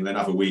 weeks running, then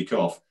have a week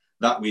off,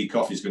 that week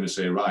off is going to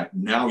say, right,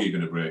 now you're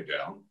going to break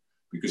down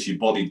because your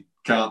body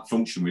can't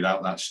function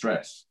without that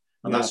stress.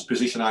 And that's the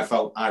position I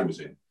felt I was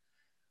in.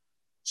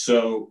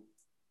 So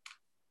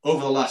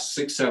over the last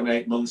 6, 7,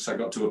 8 months, I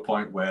got to a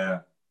point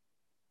where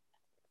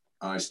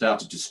I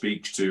started to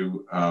speak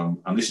to,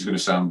 and this is going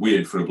to sound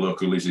weird for a bloke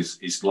who lives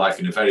his life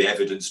in a very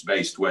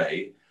evidence-based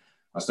way.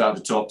 I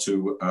started to talk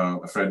to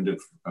a friend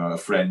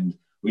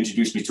who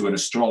introduced me to an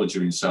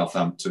astrologer in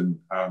Southampton.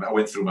 And I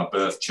went through my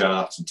birth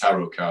chart and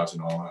tarot cards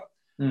and all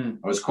that.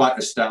 I was quite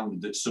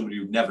astounded that somebody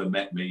who'd never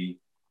met me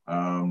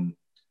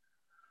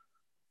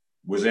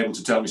was able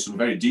to tell me some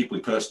very deeply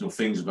personal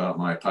things about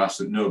my past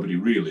that nobody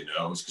really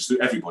knows, because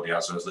everybody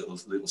has those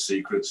little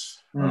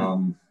secrets.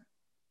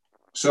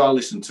 So I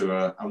listened to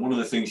her, and one of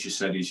the things she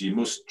said is you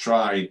must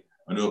try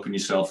and open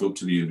yourself up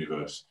to the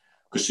universe,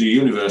 because the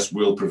universe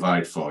will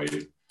provide for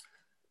you.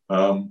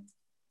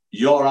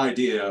 Your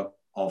idea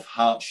of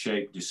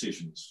heart-shaped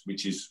decisions,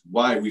 which is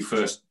why we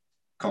first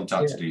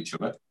contacted each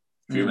other.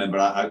 If you remember,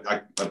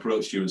 I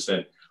approached you and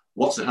said,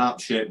 what's a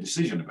heart-shaped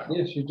decision about?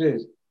 Yes, you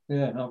did.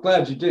 Yeah, I'm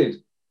glad you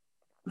did.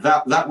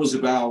 That was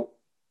about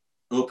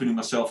opening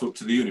myself up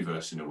to the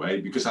universe in a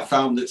way, because I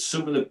found that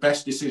some of the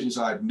best decisions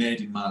I've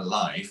made in my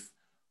life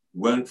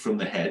weren't from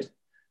the head,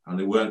 and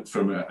they weren't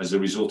as a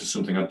result of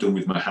something I'd done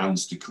with my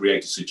hands to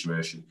create a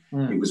situation.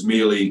 It was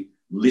merely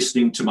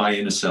listening to my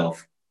inner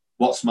self.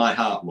 What's my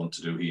heart want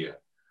to do here?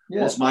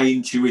 What's my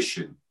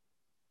intuition?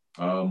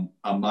 And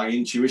my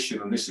intuition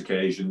on this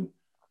occasion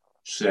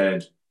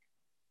said,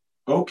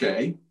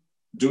 okay,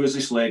 do as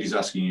this lady's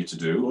asking you to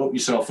do, open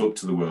yourself up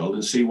to the world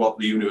and see what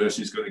the universe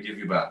is going to give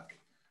you back.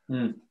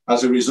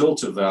 As a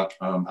result of that,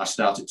 I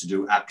started to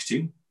do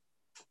acting,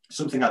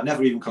 something I'd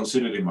never even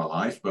considered in my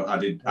life, but I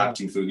did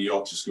acting through the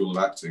Yorkshire School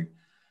of Acting.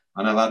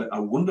 And I've had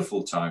a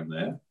wonderful time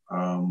there.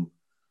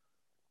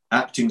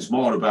 Acting's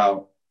more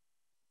about,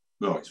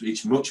 well,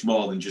 it's much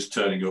more than just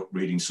turning up,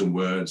 reading some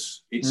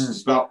words.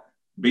 It's about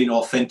being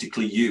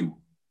authentically you,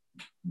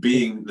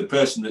 being the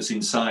person that's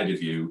inside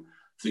of you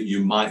that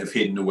you might have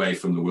hidden away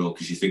from the world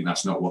because you think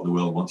that's not what the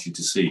world wants you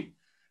to see.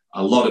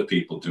 A lot of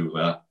people do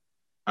that.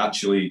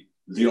 Actually,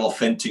 the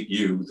authentic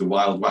you, the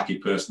wild,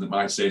 wacky person that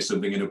might say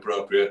something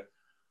inappropriate,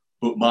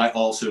 but might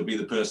also be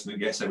the person that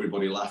gets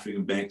everybody laughing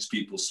and makes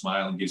people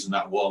smile and gives them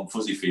that warm,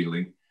 fuzzy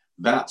feeling.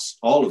 That's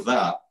all of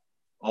that.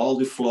 All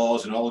the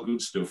flaws and all the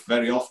good stuff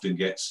very often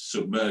gets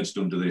submerged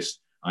under this,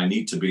 I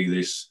need to be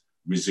this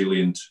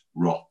resilient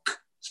rock.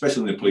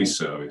 especially in the police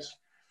service.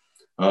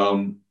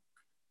 And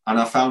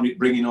I found it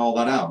bringing all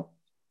that out.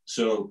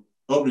 So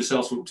opened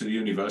yourself up to the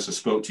universe. I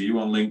spoke to you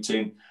on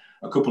LinkedIn,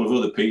 a couple of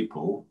other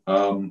people.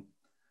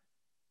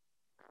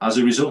 As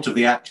a result of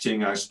the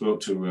acting, I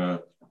spoke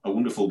to a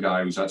wonderful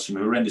guy who's had some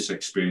horrendous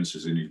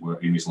experiences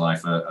in his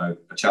life, a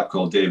chap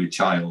called David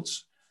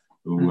Childs,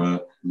 who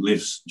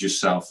lives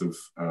just south of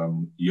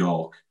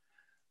York.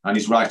 And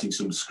he's writing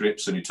some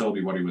scripts, and he told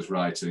me what he was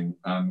writing.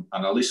 And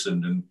I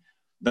listened, and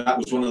that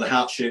was one of the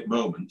heart-shaped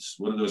moments,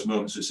 one of those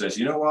moments that says,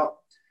 you know what?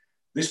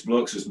 This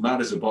bloke's as mad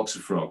as a box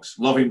of frogs.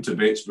 Love him to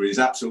bits, but he's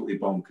absolutely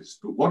bonkers.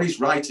 But what he's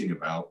writing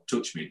about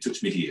touched me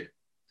here.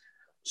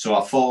 So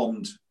I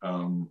formed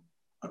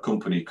a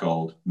company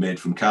called Made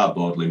from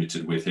Cardboard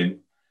Limited with him.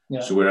 Yeah.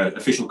 So we're an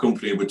official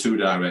company with 2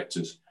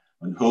 directors.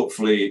 And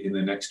hopefully in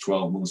the next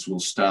 12 months, we'll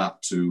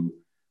start to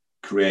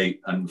create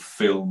and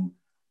film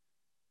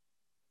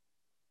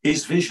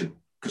his vision.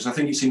 Because I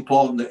think it's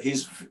important that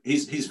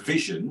his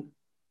vision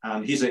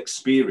and his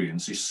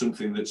experience is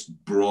something that's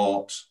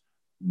brought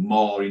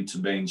more into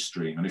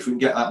mainstream. And if we can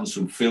get that on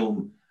some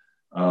film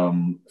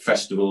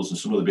festivals and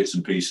some other bits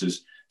and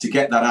pieces, to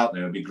get that out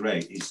there would be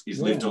great. He's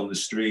lived on the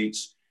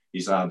streets,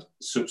 he's had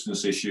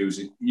substance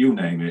issues, you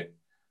name it.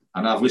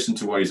 And I've listened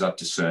to what he's had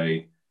to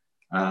say.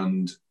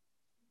 And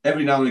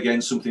every now and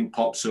again, something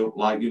pops up,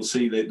 like you'll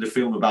see the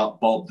film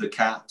about Bob the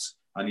cat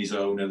and his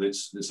owner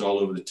that's all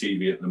over the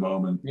TV at the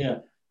moment. Yeah.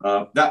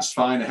 That's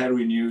fine, a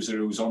heroin user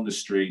who's on the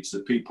streets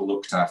that people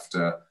looked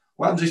after.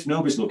 What happens if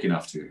nobody's looking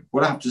after you?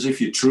 What happens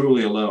if you're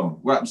truly alone?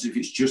 What happens if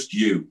it's just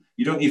you?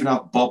 You don't even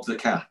have Bob the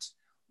cat.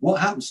 What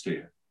happens to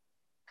you?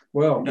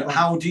 Well,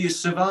 how do you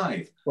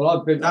survive? Well,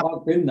 I've been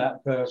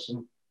that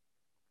person.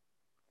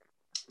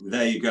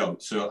 There you go.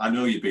 So I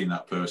know you've been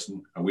that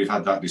person, and we've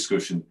had that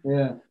discussion.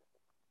 Yeah.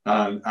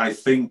 And I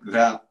think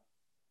that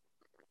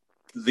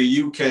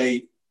the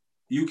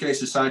UK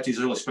society as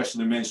a whole,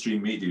 especially the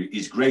mainstream media,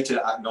 is great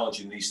at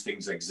acknowledging these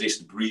things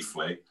exist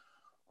briefly,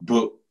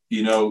 but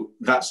you know,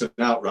 that's an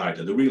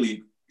outrider. The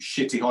really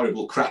shitty,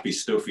 horrible, crappy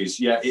stuff is,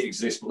 yeah, it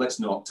exists, but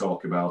let's not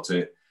talk about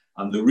it.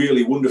 And the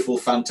really wonderful,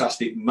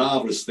 fantastic,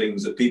 marvelous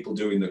things that people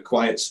do in the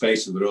quiet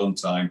space of their own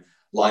time,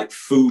 like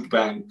food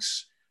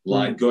banks,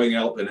 like going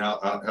out and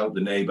help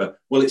the neighbour.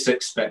 Well, it's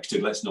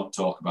expected. Let's not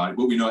talk about it,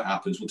 but we know it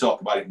happens. We'll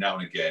talk about it now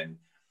and again.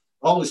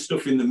 All the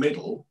stuff in the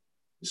middle,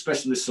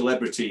 especially the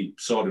celebrity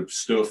sort of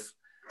stuff,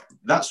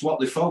 that's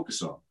what they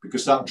focus on,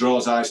 because that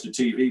draws eyes to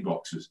TV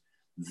boxes.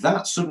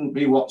 That shouldn't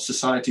be what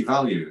society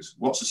values.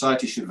 What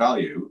society should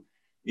value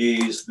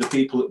is the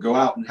people that go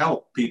out and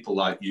help people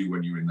like you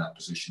when you're in that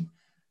position,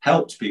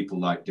 helped people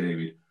like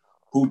David,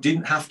 who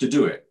didn't have to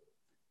do it,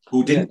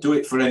 who didn't do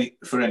it for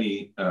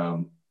any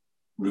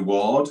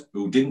reward,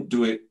 who didn't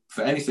do it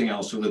for anything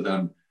else other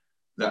than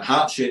that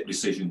heart-shaped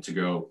decision to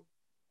go,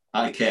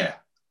 I care.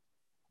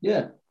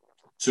 Yeah.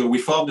 So we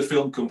formed a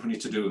film company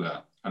to do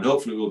that, and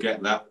hopefully we'll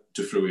get that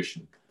to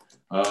fruition.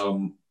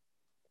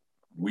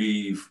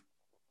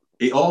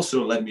 It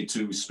also led me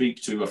to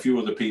speak to a few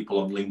other people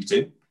on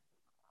LinkedIn,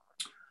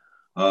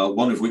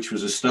 one of which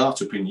was a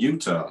startup in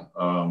Utah,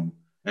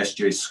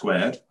 SJ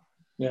Squared.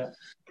 Yeah.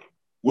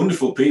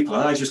 Wonderful people.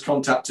 And I just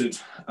contacted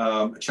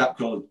a chap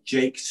called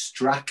Jake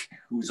Strack,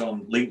 who's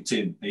on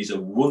LinkedIn. He's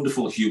a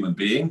wonderful human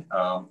being.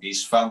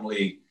 His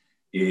family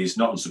is,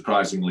 not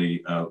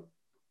unsurprisingly,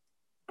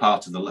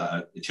 part of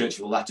the Church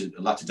of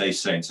the Latter-day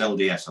Saints,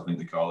 LDS, I think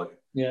they call it,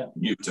 in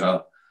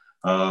Utah.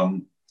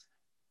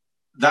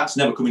 That's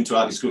never come into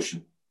our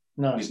discussion.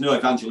 No. There's no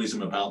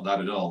evangelism about that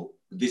at all.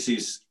 This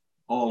is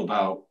all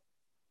about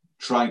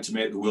trying to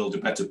make the world a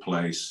better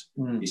place.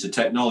 It's a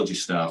technology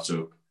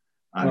startup,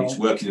 and it's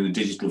working in the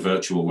digital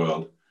virtual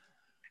world.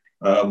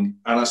 And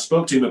I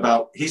spoke to him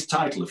about his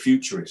title, a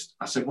futurist.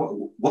 I said,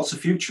 what's a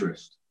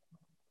futurist?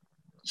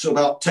 So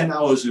about 10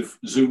 hours of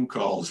Zoom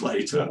calls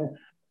later,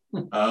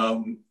 a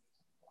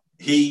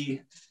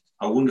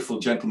wonderful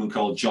gentleman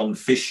called John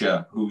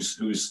Fisher,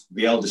 who's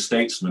the elder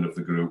statesman of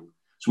the group.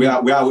 So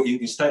we are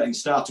in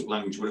startup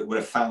language, we're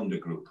a founder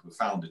group, a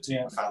founder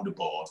team, a founder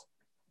board.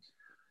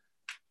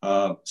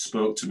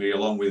 Spoke to me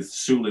along with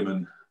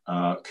Suleiman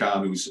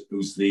Khan,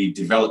 who's the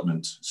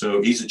development.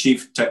 So he's the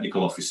chief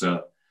technical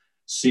officer,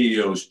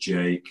 CEO's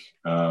Jake,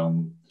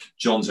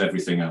 John's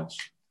everything else.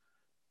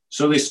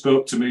 So they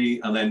spoke to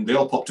me, and then they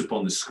all popped up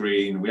on the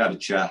screen. We had a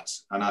chat,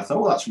 and I thought,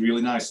 well, that's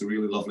really nice. They're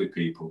really lovely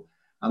people.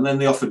 And then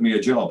they offered me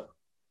a job.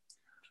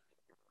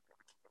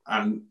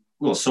 And,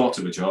 well, sort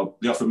of a job.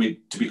 They offered me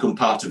to become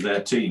part of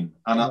their team.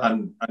 And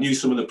I knew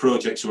some of the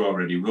projects were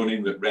already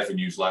running, that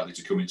revenue's likely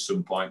to come at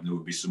some point, and there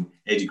would be some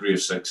degree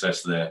of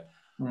success there.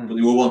 But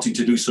they were wanting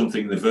to do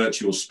something in the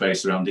virtual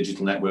space around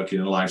digital networking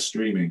and live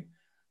streaming.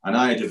 And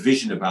I had a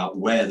vision about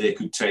where they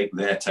could take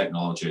their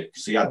technology,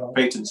 because they had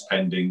patents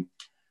pending.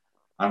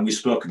 And we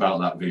spoke about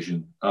that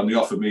vision. And they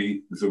offered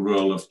me the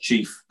role of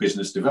Chief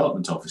Business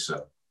Development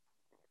Officer.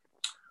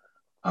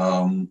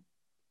 And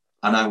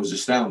I was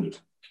astounded.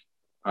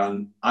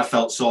 And I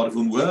felt sort of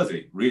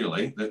unworthy,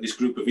 really, that this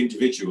group of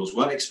individuals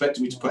weren't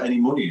expecting me to put any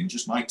money in,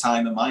 just my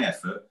time and my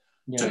effort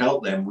to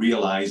help them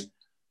realize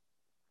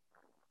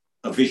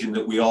a vision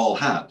that we all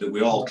had, that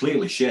we all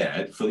clearly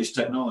shared for this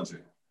technology.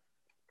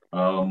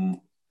 And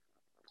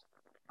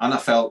I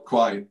felt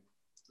quite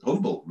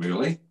humble,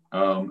 really.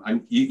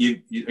 And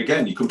you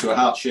again, you come to a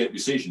heart-shaped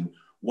decision.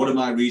 What are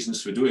my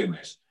reasons for doing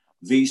this?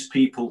 These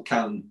people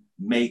can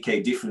make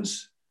a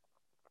difference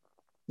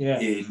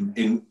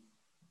in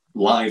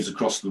lives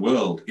across the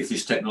world if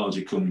this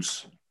technology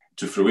comes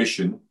to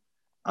fruition.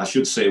 I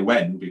should say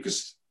when,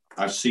 because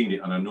I've seen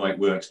it and I know it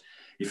works.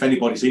 If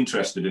anybody's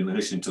interested in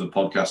listening to the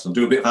podcast, I'll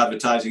do a bit of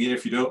advertising here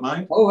if you don't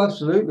mind. Oh,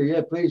 absolutely.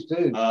 Yeah, please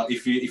do.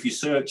 If you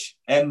search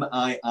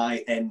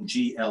mingle.me,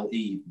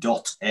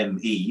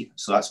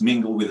 so that's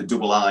mingle with a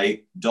double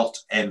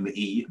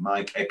I.me,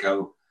 Mike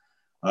Echo,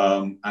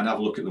 and have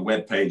a look at the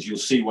webpage, you'll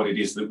see what it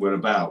is that we're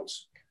about.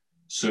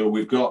 So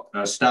we've got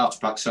a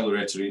Startup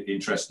Accelerator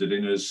interested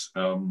in us,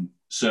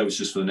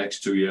 services for the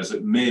next 2 years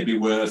that may be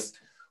worth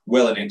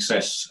well in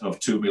excess of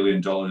 $2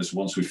 million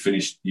once we've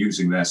finished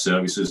using their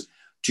services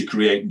to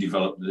create and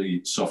develop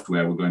the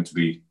software we're going to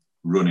be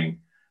running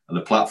and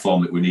the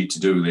platform that we need to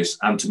do this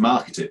and to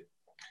market it.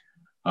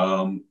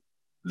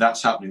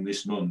 That's happening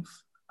this month.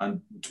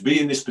 And to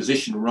be in this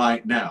position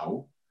right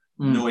now,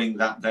 knowing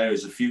that there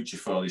is a future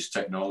for this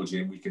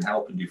technology and we can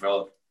help and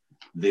develop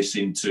this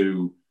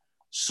into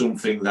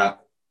something that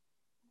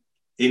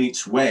in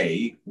its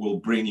way will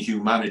bring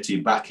humanity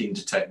back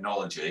into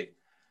technology,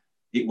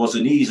 it was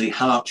an easy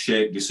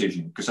heart-shaped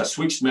decision because I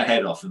switched my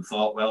head off and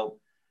thought, well,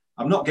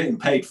 I'm not getting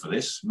paid for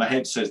this. My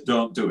head says,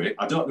 don't do it.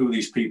 I don't know who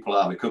these people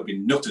are. They could be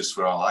nutters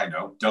for all I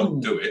know.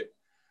 Don't do it.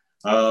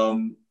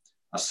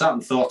 I sat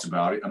and thought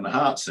about it and my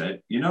heart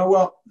said, you know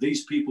what?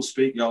 These people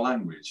speak your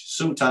language.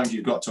 Sometimes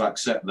you've got to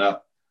accept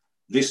that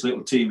this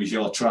little team is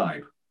your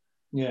tribe.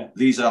 Yeah.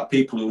 These are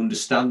people who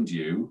understand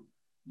you.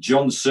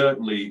 John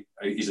certainly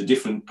is a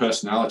different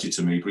personality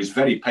to me, but he's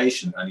very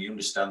patient and he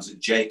understands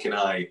that Jake and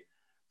I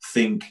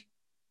think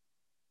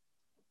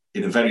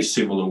in a very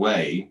similar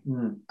way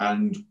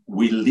and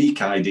we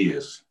leak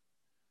ideas.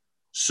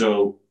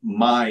 So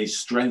my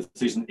strength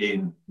isn't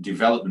in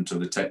development of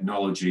the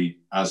technology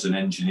as an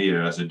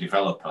engineer, as a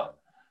developer.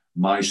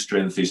 My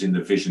strength is in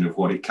the vision of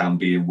what it can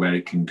be and where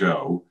it can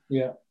go.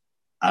 Yeah.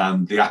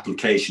 And the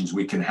applications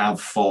we can have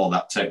for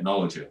that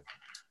technology.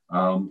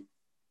 And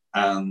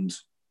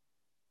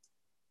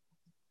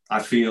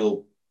I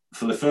feel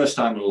for the first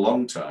time in a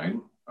long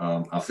time,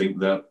 I think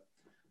that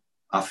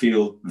I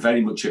feel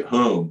very much at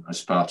home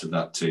as part of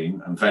that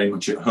team and very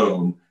much at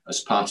home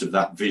as part of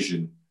that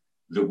vision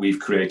that we've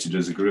created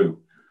as a group.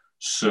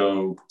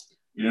 So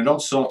in an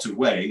odd sort of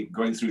way,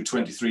 going through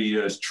 23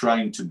 years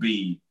trying to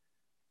be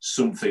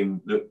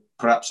something that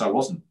perhaps I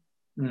wasn't.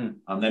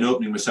 And then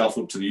opening myself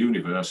up to the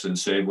universe and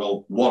saying,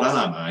 well, what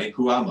am I?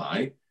 Who am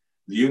I?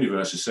 The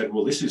universe has said,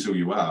 well, this is who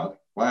you are.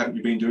 Why haven't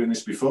you been doing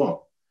this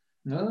before?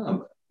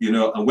 No.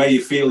 And where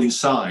you feel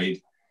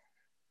inside,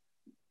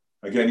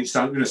 again, it's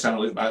going to sound a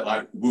little bit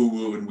like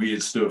woo-woo and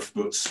weird stuff,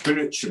 but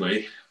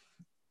spiritually,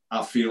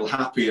 I feel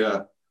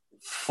happier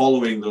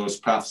following those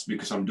paths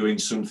because I'm doing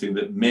something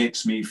that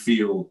makes me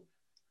feel,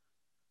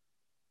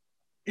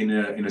 in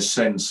a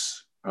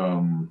sense,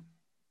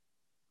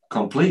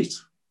 complete,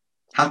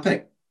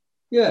 happy.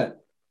 Yeah,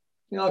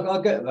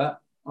 I get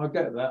that. I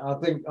get that. I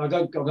think I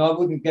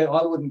wouldn't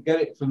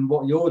get it from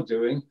what you're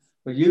doing,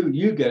 but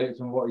you get it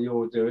from what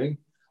you're doing.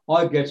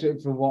 I get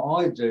it from what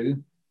I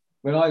do.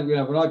 When I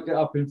get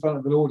up in front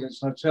of an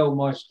audience and I tell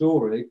my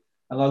story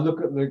and I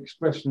look at the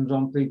expressions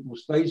on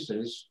people's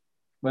faces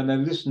when they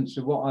listen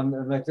to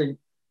and they think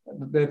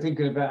they're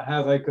thinking about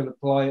how they can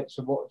apply it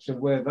to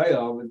where they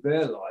are with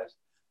their life.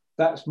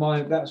 That's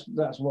what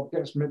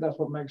gets me. That's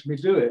what makes me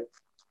do it.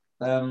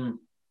 When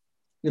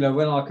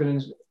I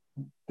can,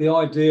 the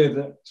idea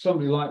that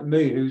somebody like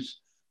me, who's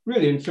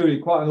really and truly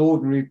quite an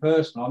ordinary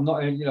person, I'm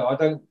not, I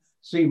don't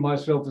see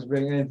myself as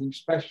being anything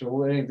special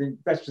or anything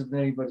better than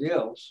anybody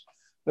else.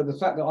 But the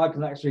fact that I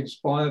can actually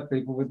inspire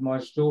people with my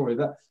story,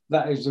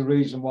 that is the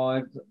reason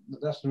why.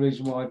 That's the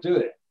reason why I do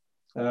it.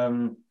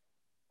 And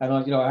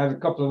I had a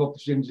couple of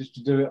opportunities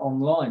to do it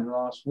online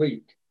last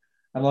week,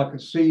 and I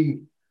could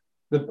see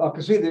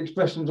the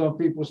expressions on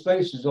people's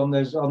faces on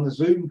the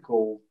Zoom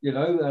call, and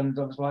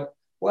I was like,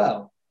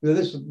 wow,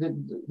 this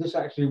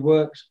actually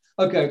works.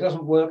 Okay, it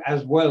doesn't work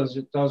as well as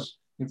it does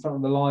in front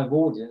of the live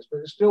audience, but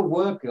it's still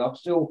working. I'm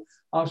still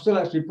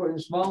actually putting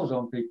smiles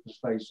on people's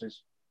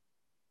faces.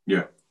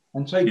 Yeah.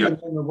 And taking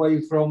them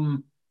away for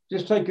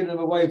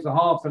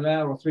half an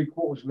hour or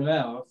 3/4 of an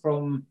hour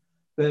from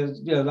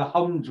the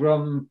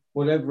humdrum,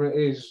 whatever it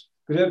is,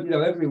 because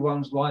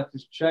everyone's life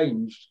has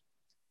changed.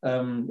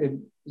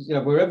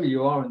 Wherever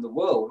you are in the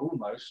world,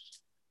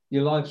 almost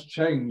your life's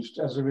changed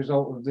as a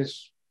result of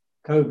this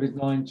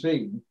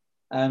COVID-19,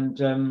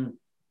 and a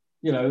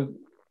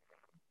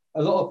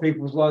lot of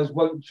people's lives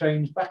won't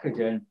change back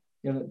again.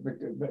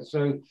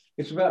 So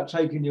it's about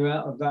taking you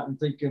out of that and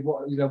thinking,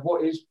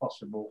 what is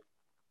possible.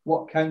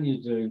 What can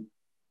you do?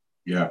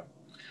 Yeah.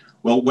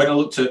 Well, when I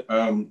looked at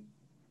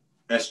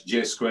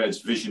SJ Squared's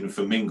vision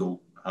for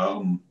Mingle,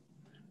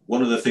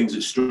 one of the things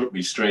that struck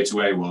me straight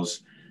away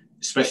was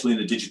especially in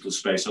the digital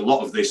space, a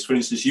lot of this, for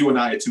instance, you and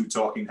I are two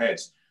talking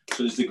heads.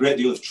 So there's a great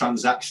deal of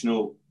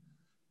transactional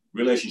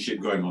relationship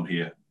going on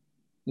here.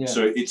 Yeah.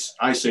 So it's,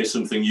 I say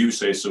something, you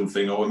say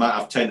something, or we might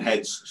have 10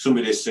 heads.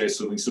 Somebody says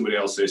something, somebody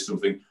else says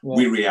something,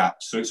 we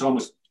react. So it's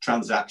almost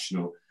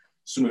transactional.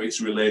 Some of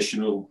it's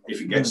relational,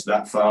 if it gets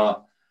that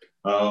far.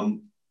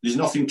 There's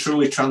nothing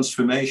truly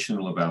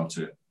transformational about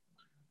it.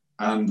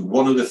 And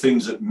one of the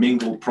things that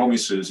Mingle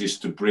promises is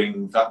to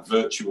bring that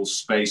virtual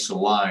space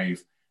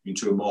alive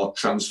into a more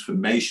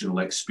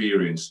transformational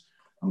experience.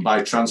 And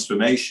by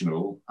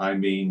transformational, I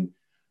mean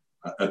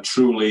a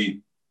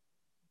truly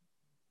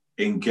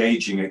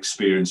engaging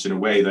experience in a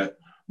way that,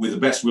 with the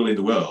best will in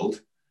the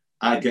world,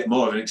 I'd get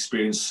more of an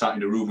experience sat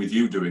in a room with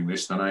you doing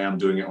this than I am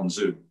doing it on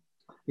Zoom.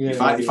 Yeah,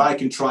 if I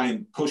can try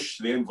and push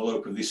the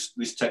envelope of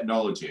this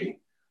technology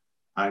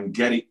and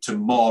get it to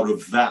more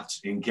of that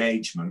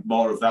engagement,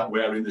 more of that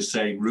we're in the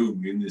same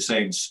room, in the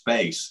same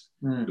space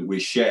that we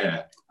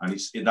share, and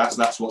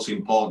that's what's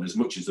important as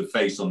much as the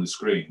face on the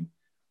screen,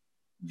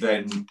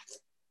 then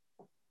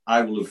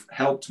I will have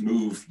helped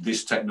move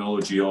this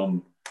technology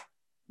on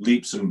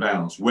leaps and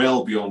bounds,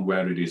 well beyond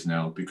where it is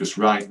now. Because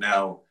right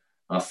now,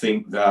 I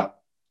think that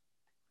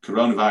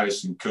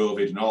coronavirus and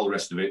COVID and all the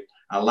rest of it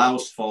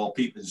allows for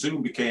people.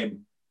 Zoom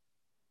became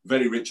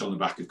very rich on the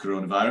back of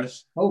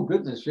coronavirus. Oh,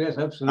 goodness, yes,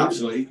 absolutely.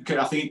 Absolutely.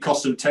 I think it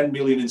cost them 10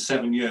 million in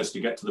 7 years to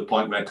get to the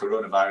point where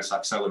coronavirus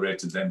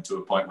accelerated them to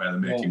a point where they're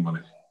making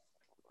money.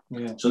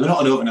 Yeah. So they're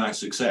not an overnight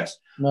success.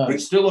 No. But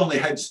it's still only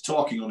heads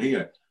talking on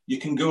here. You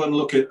can go and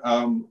look at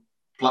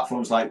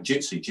platforms like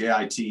Jitsi,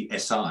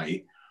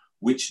 Jitsi,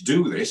 which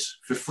do this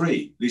for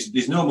free.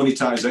 There's no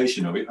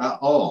monetization of it at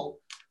all.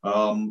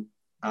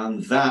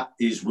 And that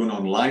is run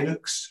on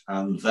Linux,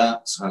 and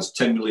that has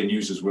 10 million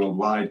users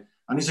worldwide,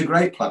 and it's a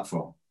great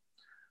platform.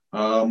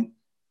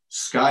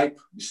 Skype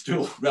is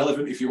still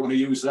relevant if you want to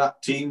use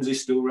that. Teams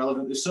is still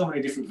relevant. There's so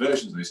many different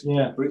versions of this,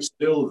 but it's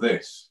still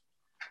this.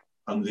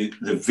 And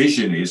the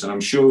vision is, and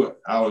I'm sure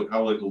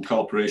our little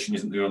corporation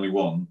isn't the only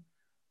one,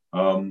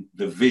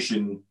 the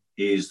vision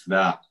is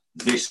that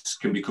this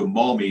can become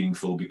more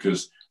meaningful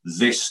because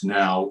this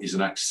now is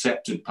an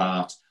accepted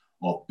part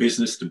of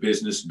business to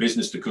business,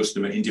 business to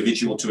customer,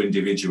 individual to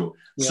individual.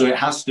 Yeah. So it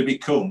has to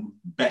become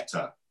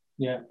better.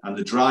 Yeah. And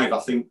the drive, I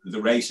think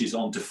the race is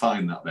on to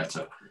find that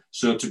better.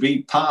 So to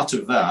be part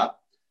of that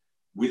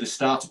with a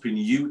startup in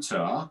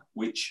Utah,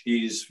 which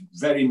is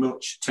very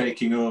much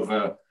taking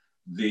over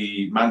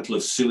the mantle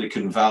of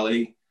Silicon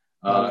Valley,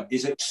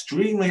 is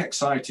extremely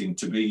exciting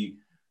to be,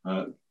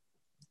 I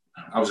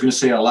was going to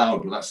say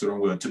allowed, but that's the wrong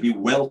word, to be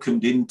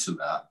welcomed into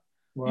that.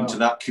 Wow. Into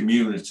that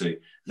community.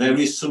 There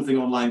is something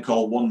online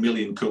called 1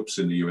 Million Cups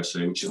in the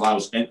USA, which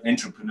allows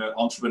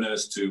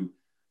entrepreneurs to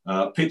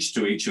pitch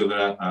to each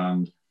other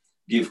and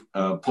give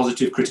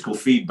positive critical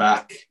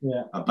feedback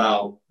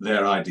about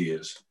their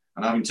ideas.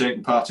 And having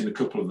taken part in a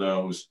couple of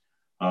those,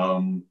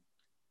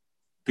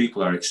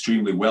 people are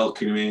extremely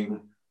welcoming,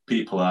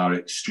 people are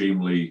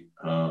extremely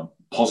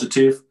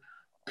positive,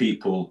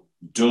 people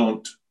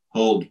don't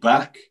hold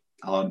back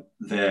on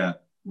their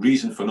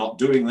reason for not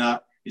doing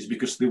that is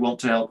because they want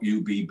to help you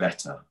be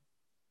better.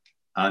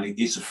 And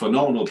it's a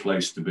phenomenal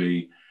place to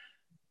be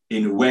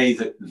in a way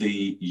that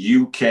the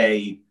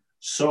UK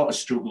sort of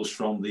struggles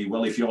from the,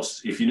 well, if you're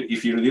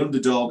the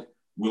underdog,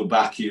 we'll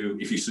back you.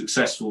 If you're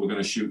successful, we're going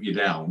to shoot you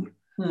down.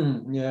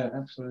 Yeah,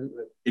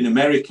 absolutely. In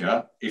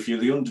America, if you're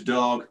the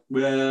underdog,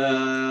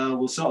 well,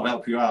 we'll sort of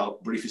help you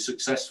out. But if you're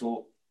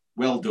successful,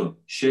 well done.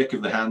 Shake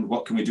of the hand.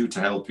 What can we do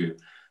to help you?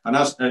 And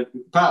as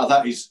part of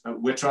that is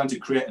we're trying to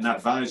create an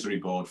advisory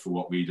board for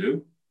what we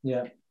do.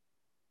 Yeah.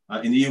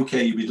 In the UK,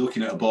 you'd be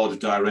looking at a board of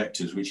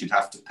directors, which you'd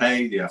have to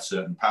pay. They have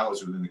certain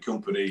powers within the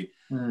company.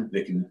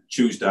 They can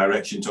choose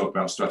direction, talk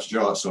about strategy,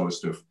 all that sort of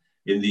stuff.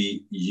 In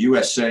the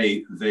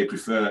USA, they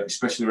prefer,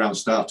 especially around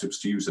startups,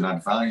 to use an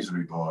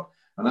advisory board.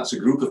 And that's a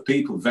group of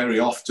people, very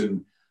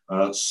often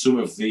some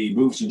of the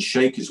movers and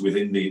shakers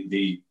within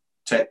the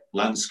tech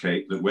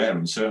landscape that we're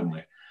in,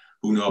 certainly,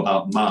 who know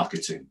about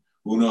marketing,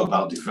 who know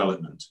about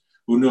development,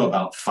 who know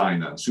about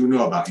finance, who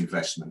know about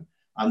investment.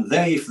 And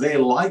they, if they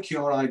like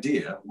your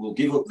idea, will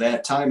give up their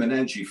time and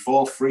energy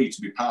for free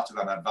to be part of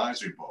an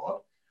advisory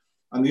board.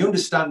 And the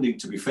understanding,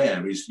 to be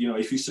fair, is,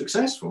 if you're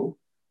successful,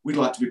 we'd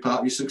like to be part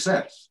of your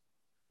success.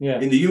 Yeah.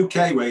 In the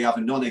UK, where you have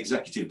a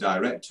non-executive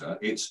director,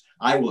 it's,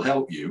 I will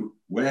help you.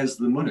 Where's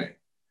the money?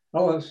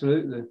 Oh,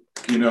 absolutely.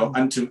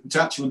 And to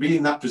actually be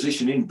in that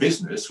position in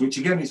business, which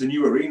again is a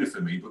new arena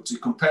for me, but to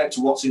compare to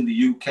what's in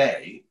the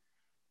UK,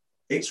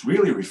 it's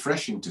really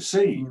refreshing to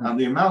see. And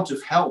the amount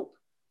of help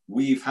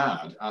we've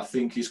had, I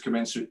think, is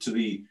commensurate to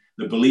the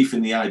belief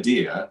in the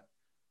idea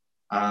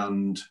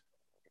and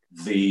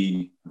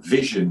the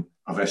vision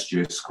of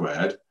SJ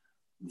Squared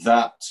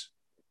that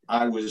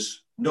I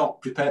was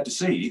not prepared to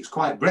see. It's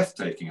quite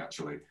breathtaking,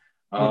 actually.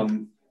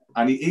 And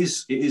it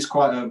is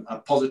quite a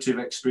positive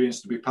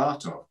experience to be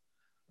part of.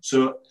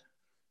 So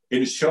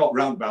in a short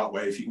roundabout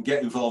way, if you can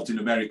get involved in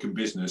American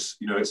business,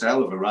 it's a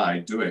hell of a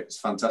ride. Do it. It's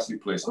a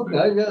fantastic place to be.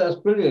 Okay, yeah, that's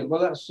brilliant.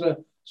 Well, that's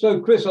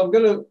so, Chris, I'm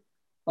going to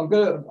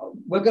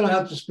we're going to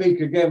have to speak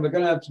again. We're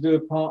going to have to do a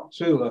part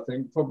 2, I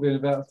think, probably in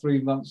about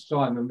 3 months'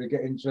 time when we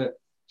get into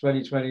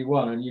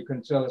 2021, and you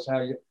can tell us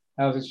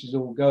how this is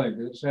all going,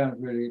 because it sounds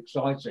really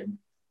exciting.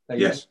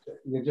 Yes.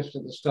 You're just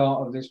at the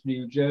start of this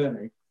new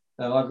journey.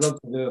 I'd love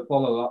to do a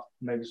follow-up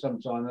maybe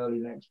sometime early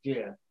next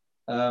year.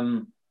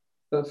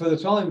 But for the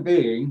time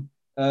being,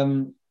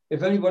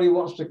 if anybody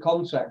wants to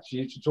contact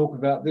you to talk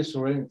about this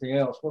or anything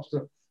else, what's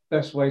the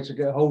best way to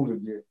get hold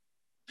of you?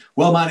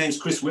 Well, my name's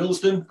Chris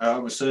Wilsdon.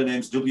 My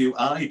surname's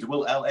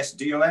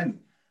Willsdon.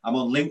 I'm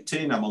on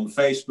LinkedIn, I'm on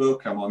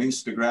Facebook, I'm on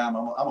Instagram,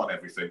 I'm on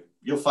everything.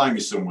 You'll find me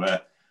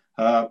somewhere.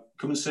 Come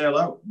and say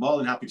hello. More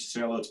than happy to say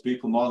hello to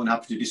people, more than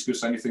happy to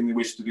discuss anything they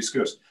wish to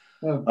discuss.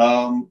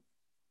 Oh.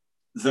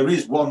 There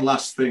is one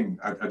last thing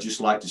I'd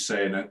just like to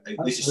say, and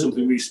this is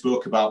something we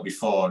spoke about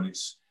before, and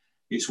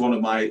it's one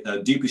of my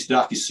deepest,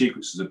 darkest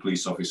secrets as a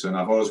police officer, and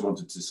I've always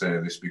wanted to say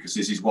this because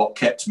this is what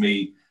kept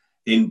me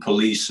in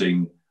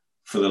policing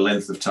for the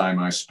length of time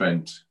I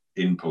spent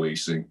in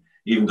policing,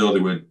 even though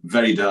there were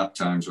very dark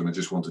times when I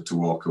just wanted to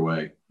walk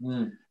away.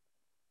 Mm.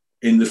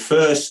 In the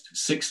first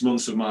 6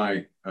 months of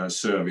my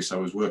service, I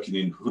was working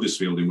in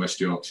Huddersfield in West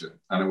Yorkshire,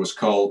 and I was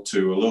called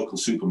to a local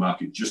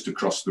supermarket just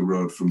across the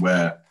road from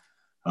where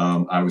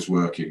I was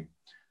working.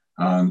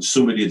 And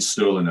somebody had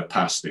stolen a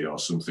pasty or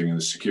something, and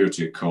the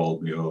security had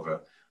called me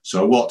over.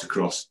 So I walked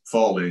across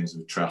 4 lanes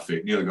of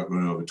traffic, nearly got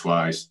run over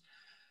twice.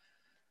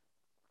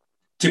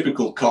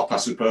 Typical cop, I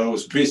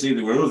suppose, busy.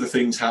 There were other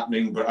things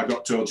happening, but I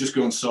got told, just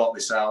go and sort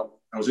this out.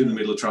 I was in the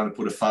middle of trying to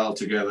put a file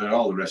together,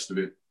 all the rest of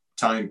it.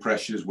 Time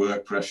pressures,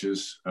 work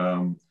pressures,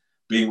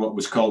 being what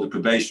was called a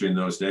probationary in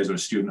those days, or a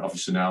student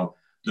officer now,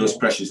 those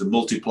pressures are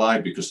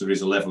multiplied because there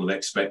is a level of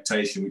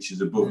expectation which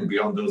is above and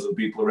beyond those of the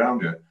people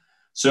around you.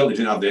 Certainly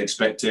didn't have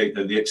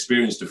the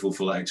experience to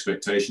fulfill that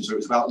expectation, so it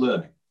was about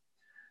learning.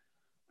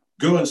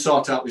 Go and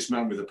sort out this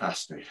man with a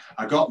pasty.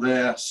 I got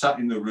there, sat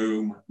in the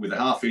room with a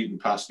half-eaten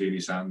pasty in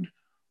his hand,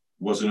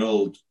 was an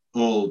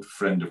old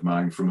friend of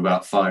mine from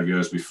about 5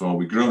 years before.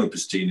 We'd grown up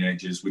as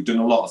teenagers. We'd done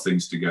a lot of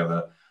things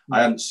together.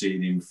 I hadn't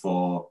seen him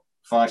for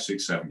 5,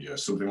 6, 7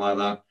 years, something like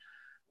that.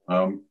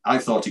 I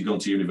thought he'd gone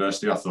to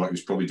university. I thought he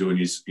was probably doing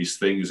his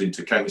thing. He was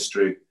into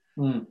chemistry.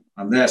 And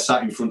there,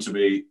 sat in front of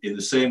me in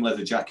the same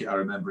leather jacket I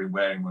remember him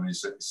wearing when he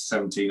was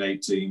 17,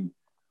 18,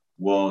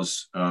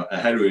 was a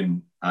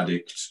heroin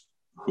addict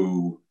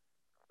who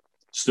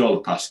stole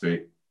a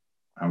pasty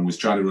and was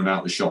trying to run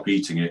out the shop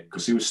eating it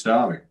because he was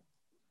starving.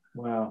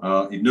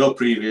 Wow. He'd no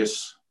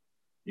previous.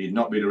 He'd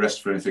not been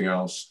arrested for anything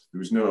else. There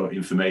was no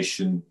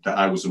information that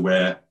I was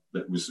aware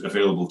that was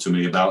available to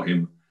me about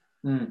him.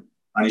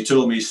 And he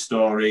told me his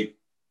story.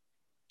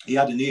 He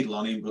had a needle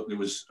on him, but there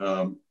was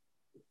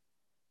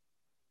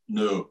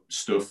no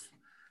stuff.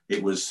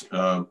 It was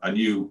a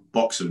new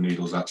box of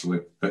needles,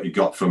 actually, that he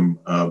got from,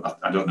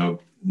 I don't know,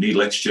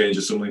 needle exchange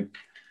or something.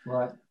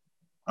 Right.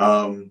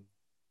 And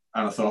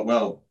I thought,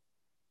 well,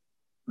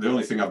 the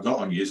only thing I've got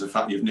on you is the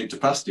fact you've nicked a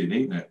pasty and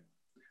eaten it.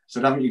 I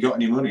said, haven't you got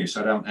any money? He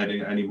said, I haven't had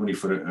any money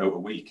for a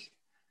week.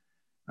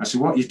 I said,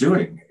 what are you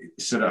doing?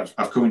 He said,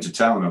 I've come into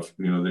town.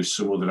 There's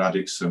some other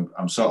addicts.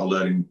 I'm sort of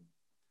learning,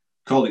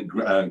 call it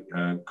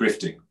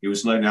grifting. He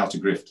was learning how to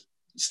grift,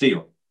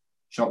 steal,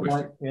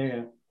 shoplifting.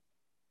 Right.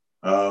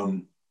 Yeah.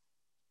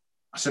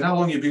 I said, how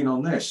long have you been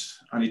on this?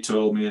 And he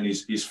told me, and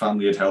his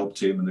family had helped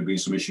him, and there'd been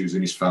some issues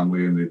in his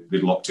family, and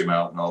they'd locked him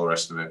out and all the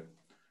rest of it.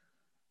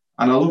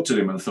 And I looked at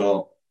him and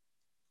thought,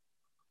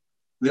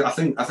 I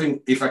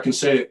think if I can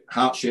say it,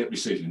 heart-shaped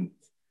decision,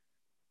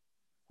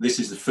 this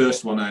is the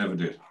first one I ever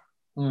did.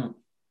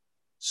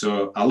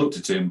 So I looked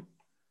at him.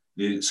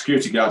 The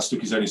security guard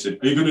stuck his head and he said,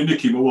 are you going to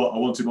nick him or what? I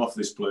want him off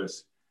this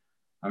place.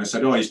 And I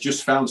said, oh, he's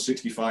just found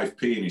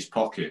 65p in his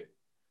pocket.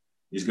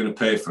 He's going to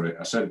pay for it.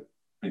 I said,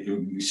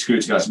 the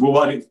security guard said, well,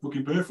 why didn't you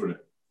fucking pay for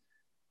it?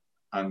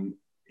 And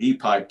he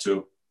piped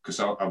up, because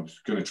I was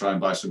going to try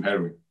and buy some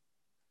heroin.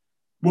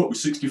 What, with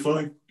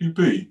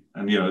 65p?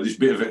 And, this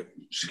bit of it,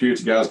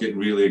 security guards getting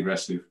really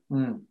aggressive.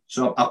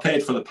 So I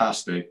paid for the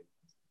pasty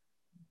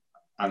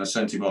and I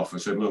sent him off. I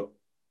said, look,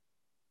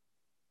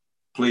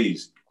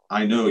 please,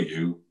 I know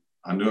you.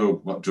 I know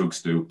what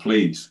drugs do.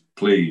 Please,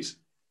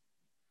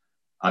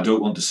 I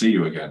don't want to see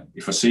you again.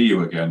 If I see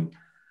you again,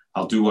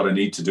 I'll do what I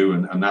need to do,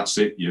 and that's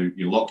it.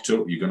 You're locked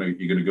up. You're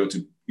gonna go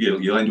to.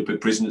 You'll end up in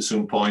prison at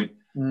some point,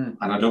 and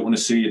I don't want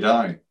to see you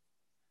die.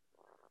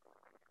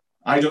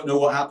 I don't know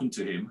what happened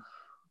to him,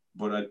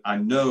 but I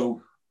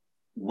know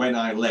when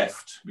I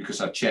left, because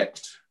I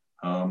checked,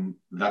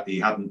 that he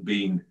hadn't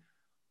been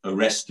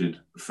arrested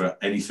for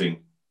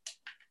anything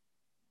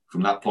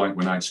from that point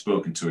when I'd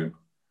spoken to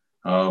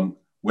him.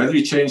 Whether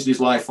he changed his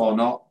life or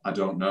not, I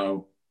don't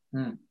know.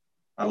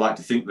 I'd like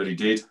to think that he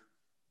did.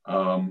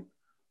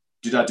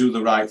 Did I do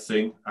the right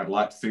thing? I'd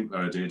like to think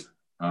that I did.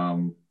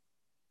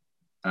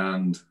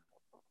 And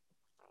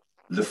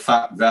the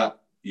fact that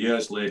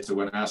years later,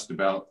 when asked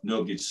about,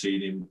 nobody had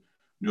seen him,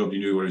 nobody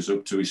knew what he was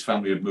up to, his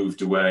family had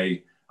moved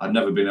away, I'd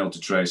never been able to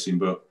trace him.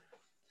 But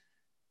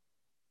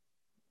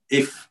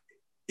if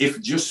if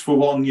just for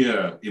 1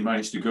 year he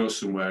managed to go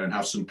somewhere and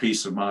have some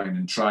peace of mind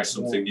and try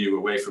something new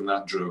away from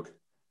that drug,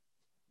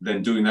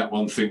 then doing that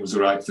one thing was the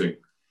right thing.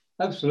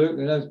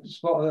 Absolutely. That's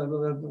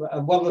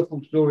a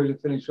wonderful story to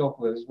finish off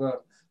with as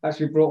well.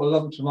 Actually brought a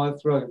lump to my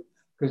throat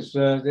because,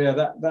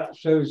 that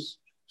shows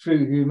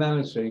true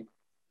humanity.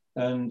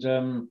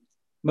 And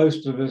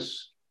most of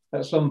us,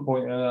 at some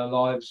point in our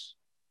lives,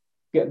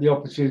 get the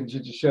opportunity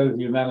to show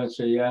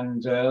humanity.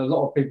 And a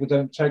lot of people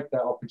don't take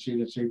that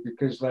opportunity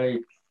because they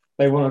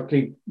want to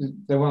keep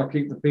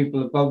the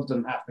people above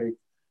them happy.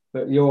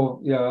 But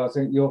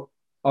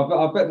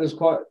I bet there's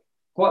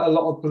quite a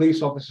lot of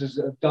police officers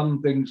that have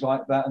done things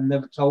like that and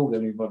never told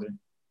anybody.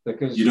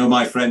 Because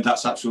my friend,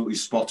 that's absolutely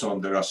spot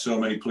on. There are so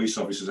many police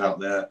officers out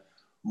there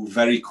who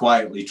very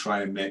quietly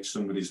try and make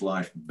somebody's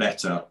life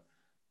better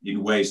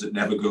in ways that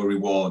never go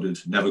rewarded,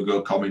 never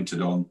go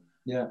commented on.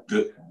 Yeah.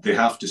 That they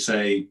have to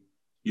say,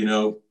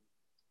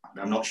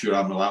 I'm not sure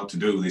I'm allowed to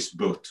do this,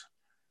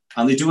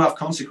 and they do have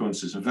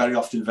consequences, and very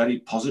often very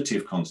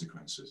positive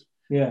consequences.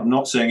 Yeah. I'm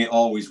not saying it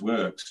always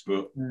works,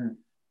 but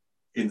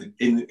in the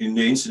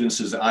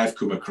incidences that I've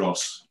come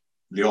across,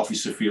 the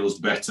officer feels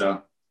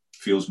better,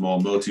 feels more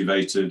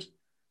motivated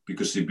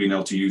because they've been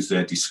able to use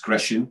their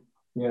discretion.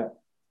 Yeah.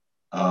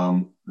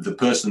 The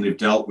person they've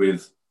dealt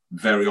with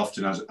very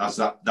often has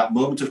that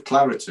moment of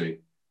clarity,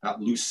 that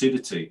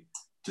lucidity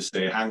to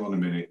say, hang on a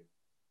minute,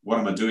 what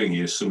am I doing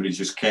here? Somebody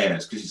just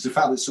cares. Because it's the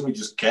fact that somebody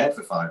just cared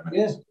for 5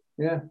 minutes.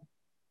 Yeah.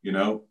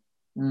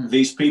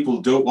 These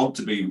people don't want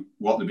to be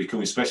what they're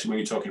becoming, especially when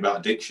you're talking about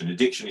addiction.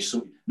 Addiction is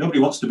something, nobody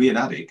wants to be an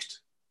addict.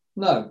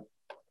 No.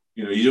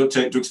 You don't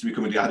take drugs to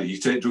become an addict. You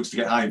take drugs to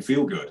get high and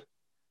feel good.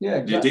 Yeah,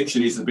 exactly. The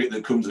addiction is the bit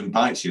that comes and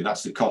bites you.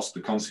 That's the cost,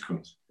 the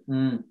consequence.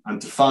 And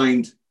to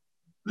find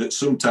that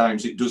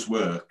sometimes it does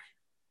work,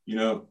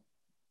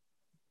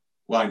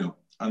 why not?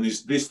 And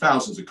there's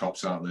thousands of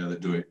cops out there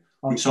that do it.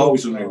 It's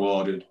always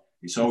unrewarded.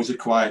 It's always a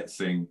quiet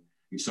thing.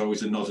 It's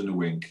always a nod and a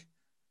wink.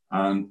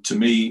 And to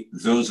me,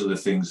 those are the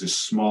things, the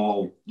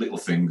small little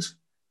things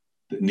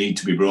that need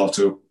to be brought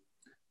up.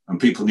 And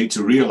people need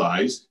to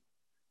realise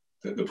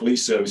that the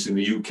police service in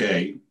the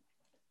UK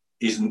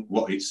isn't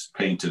what it's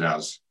painted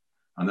as.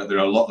 And that there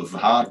are a lot of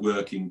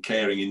hard-working,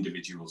 caring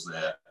individuals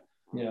there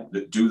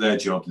that do their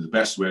job the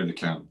best way they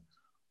can.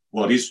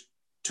 What is,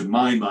 to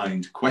my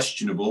mind,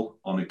 questionable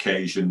on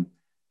occasion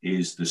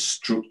is the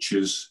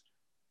structures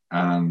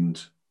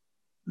and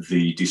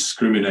the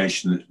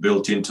discrimination that's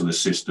built into the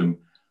system,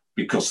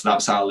 because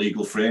that's our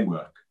legal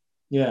framework.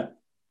 Yeah.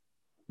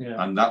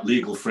 And that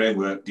legal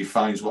framework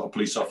defines what a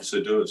police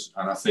officer does.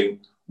 And I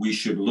think we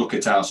should look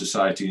at our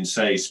society and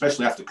say,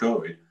 especially after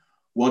COVID,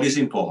 what is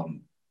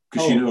important?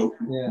 Because,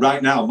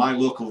 right now, my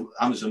local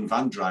Amazon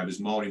van driver is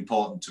more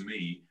important to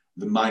me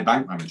than my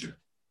bank manager.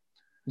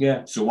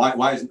 Yeah. So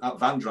why isn't that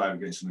van driver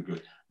getting something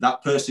good?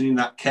 That person in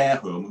that care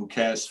home who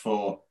cares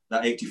for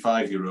that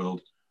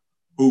 85-year-old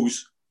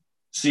who's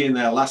seeing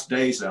their last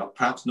days out,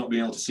 perhaps not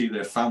being able to see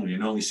their family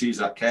and only sees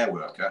that care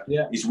worker,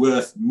 is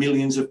worth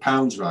millions of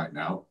pounds right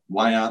now.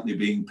 Why aren't they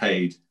being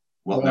paid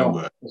what they're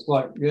worth? It's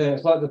like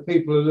the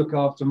people who look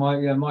after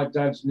my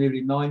dad's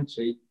nearly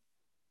 90,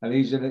 and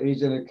he's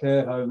in a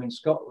care home in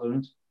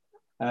Scotland,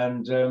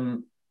 and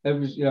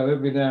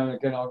every now and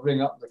again I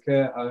ring up the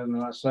care home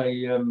and I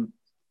say,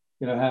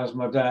 how's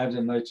my dad?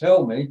 And they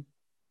tell me,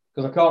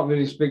 because I can't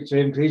really speak to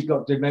him because he's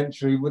got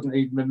dementia. He wouldn't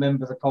even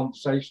remember the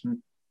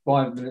conversation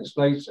 5 minutes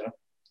later.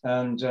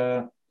 And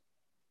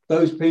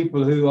those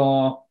people who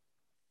are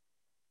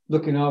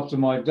looking after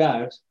my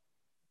dad,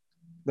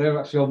 they're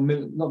actually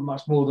on not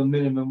much more than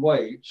minimum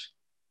wage.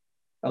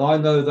 And I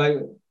know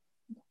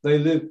they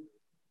live,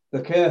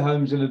 the care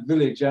home's in a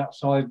village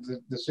outside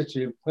the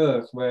city of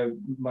Perth where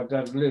my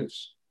dad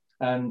lives.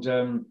 And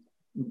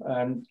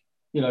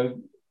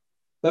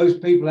those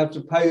people have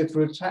to pay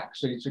for a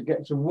taxi to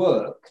get to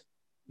work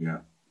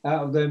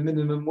out of their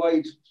minimum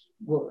wage.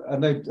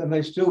 And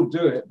they still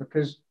do it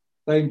because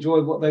they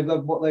enjoy they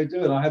love what they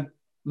do. And I had a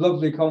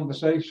lovely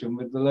conversation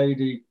with the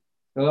lady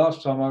the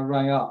last time I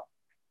rang up,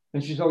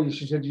 and she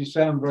said, you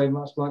sound very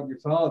much like your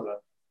father.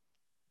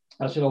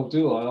 I said, oh,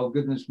 do I? Oh,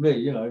 goodness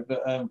me,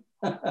 but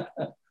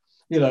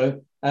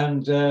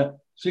and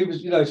she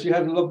was, she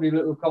had a lovely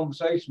little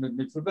conversation with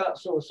me for about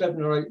sort of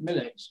 7 or 8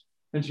 minutes,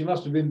 and she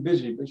must have been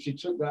busy, but she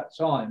took that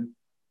time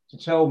to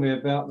tell me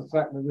about the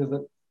fact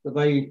that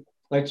they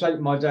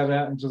take my dad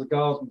out into the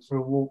garden for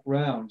a walk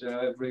round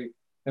every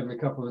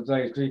couple of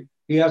days.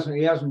 He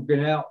hasn't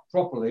been out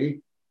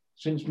properly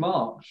since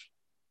March.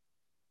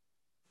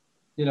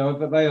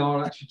 But they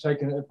are actually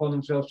taking it upon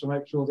themselves to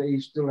make sure that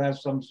he still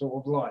has some sort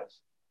of life.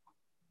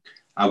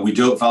 And we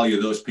don't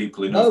value those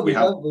people enough. No,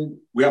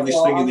 we have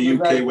this thing in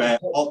the UK where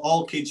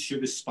all kids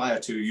should aspire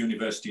to a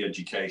university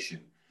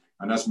education.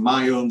 And as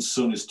my own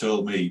son has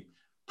told me,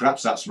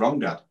 perhaps that's wrong,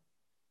 Dad.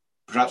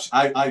 Perhaps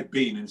I've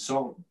been and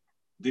so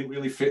didn't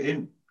really fit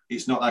in.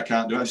 It's not I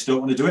can't do it, I just don't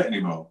want to do it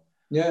anymore.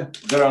 Yeah.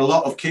 There are a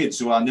lot of kids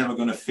who are never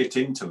going to fit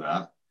into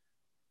that,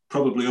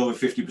 probably over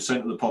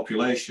 50% of the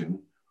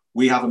population.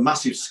 We have a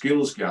massive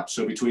skills gap.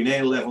 So between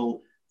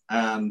A-level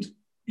and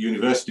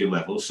university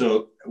level.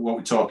 So what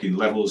we're talking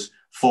levels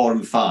 4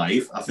 and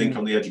 5, I think,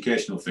 on the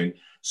educational thing.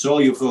 So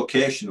your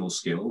vocational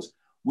skills,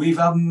 we've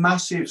a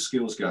massive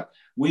skills gap.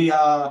 We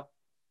are,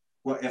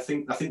 well, I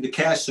think the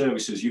care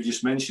services, you've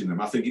just mentioned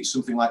them. I think it's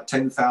something like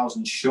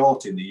 10,000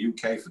 short in the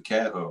UK for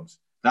care homes.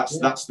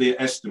 That's the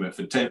estimate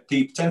for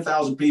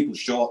 10,000 people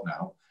short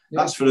now.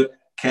 Yeah. That's for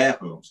care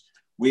homes.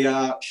 We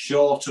are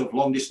short of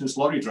long distance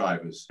lorry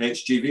drivers,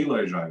 HGV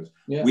lorry drivers.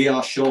 Yeah. We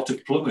are short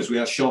of plumbers. We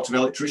are short of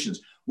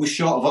electricians. We're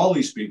short of all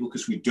these people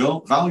because we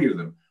don't value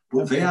them.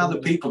 But they are the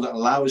people that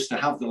allow us to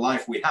have the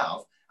life we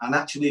have and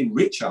actually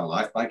enrich our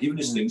life by giving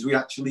us things we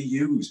actually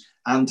use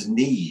and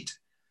need.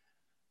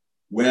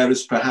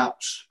 Whereas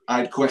perhaps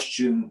I'd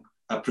question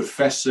a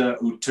professor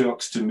who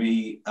talks to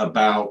me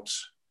about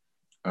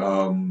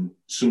some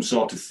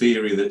sort of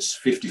theory that's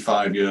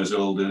 55 years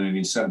old and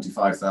earning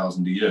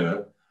 75,000 a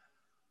year.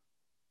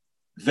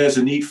 There's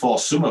a need for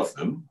some of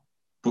them,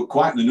 but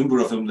quite the number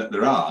of them that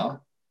there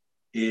are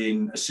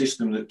in a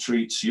system that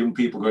treats young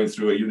people going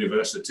through a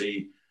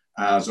university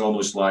as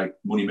almost like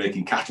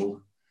money-making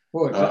cattle.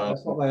 Well, exactly.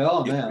 That's what they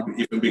are now.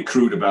 You can be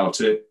crude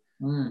about it.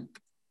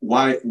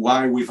 Why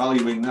are we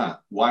valuing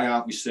that? Why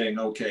aren't we saying,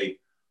 okay,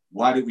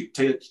 why don't we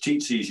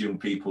teach these young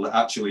people that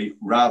actually,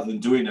 rather than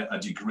doing a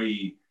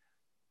degree,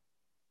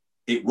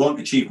 it won't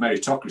achieve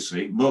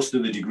meritocracy. Most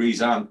of the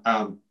degrees aren't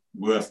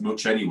worth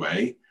much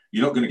anyway.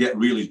 You're not going to get a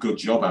really good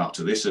job out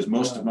of this, as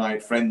most of my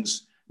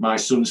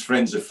son's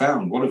friends have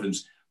found. One of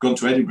them's gone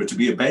to Edinburgh to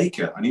be a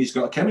baker, and he's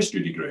got a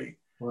chemistry degree.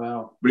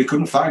 Wow. But he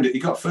couldn't find it. He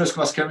got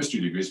first-class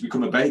chemistry degrees to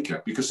become a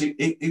baker because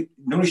it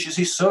nourishes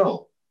his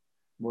soul.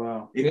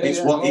 Wow. He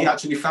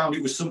actually found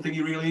it was something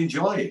he really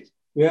enjoyed.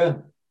 Yeah.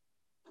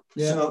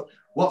 So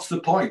what's the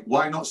point?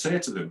 Why not say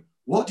to them,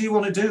 what do you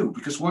want to do?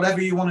 Because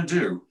whatever you want to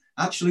do,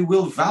 actually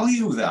will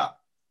value that.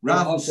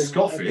 Rather than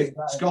scoff at it,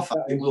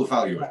 will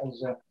value it.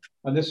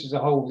 And this is a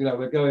whole,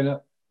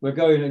 we're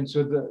going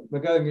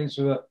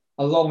into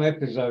a long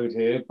episode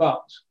here,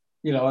 but,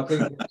 I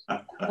think...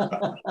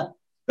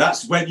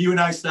 That's when you and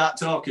I start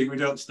talking, we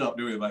don't stop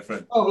doing it, my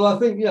friend. Oh, well, I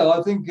think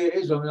it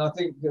is. I mean, I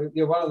think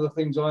one of the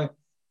things I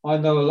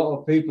know a lot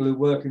of people who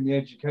work in the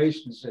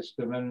education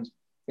system, and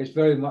it's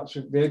very much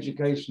the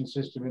education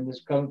system in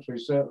this country,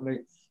 certainly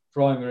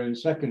primary and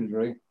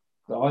secondary,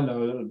 that I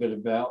know a little bit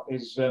about,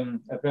 is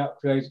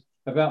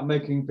about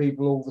making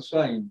people all the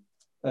same.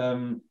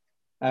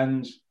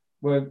 And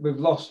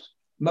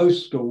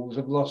most schools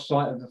have lost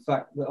sight of the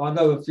fact that I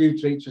know a few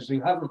teachers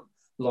who haven't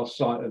lost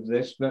sight of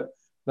this, but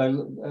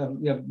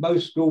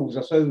most schools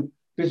are so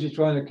busy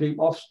trying to keep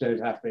Ofsted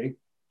happy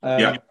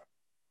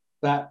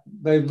that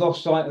they've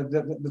lost sight of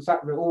the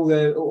fact that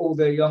all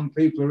their young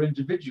people are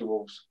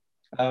individuals.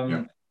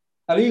 And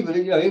even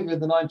in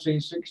the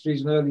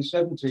 1960s and early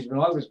 70s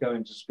when I was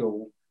going to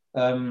school,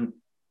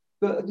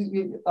 but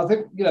I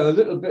think a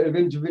little bit of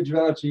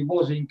individuality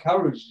was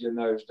encouraged in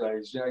those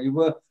days.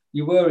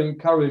 You were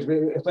encouraged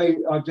if they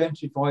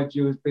identified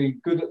you as being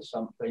good at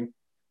something,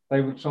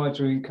 they would try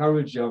to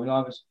encourage you. I mean,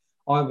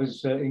 I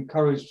was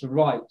encouraged to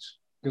write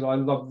because I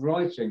loved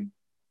writing,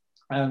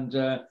 and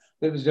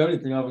it was the only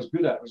thing I was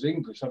good at was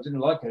English. I didn't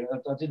like it.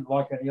 I didn't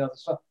like any other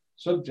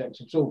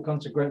subjects at all.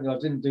 Consequently, I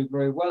didn't do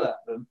very well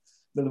at them.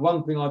 But the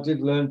one thing I did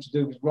learn to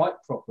do was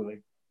write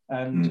properly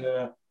and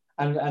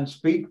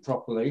speak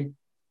properly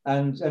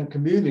and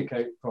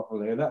communicate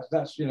properly. And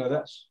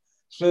that's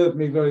served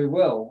me very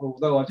well.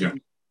 Although I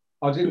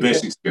didn't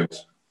basic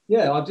skills.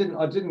 Yeah, I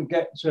didn't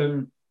get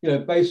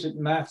basic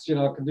maths.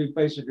 I could do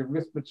basic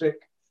arithmetic.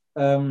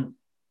 And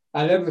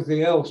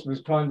everything else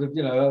was kind of,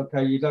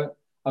 okay, you don't,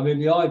 I mean,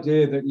 the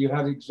idea that you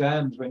had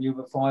exams when you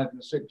were 5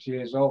 and 6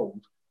 years old,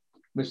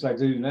 which they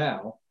do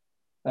now,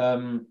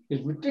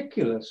 is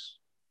ridiculous.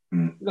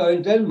 In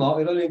Denmark,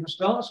 they don't even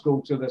start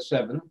school till they're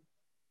 7.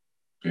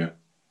 Yeah.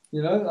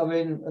 I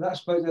mean,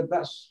 that's...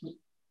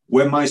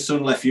 When my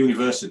son left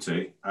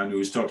university and he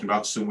was talking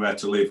about somewhere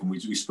to live, and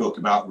we spoke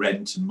about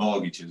rent and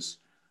mortgages,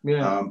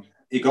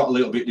 he got a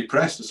little bit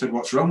depressed. I said,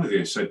 what's wrong with you?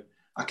 He said,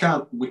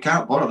 we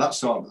can't borrow that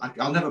sort of,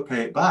 I'll never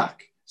pay it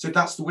back. So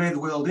that's the way the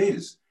world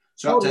is.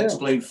 So I had to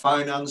explain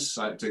finance,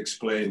 I had to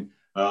explain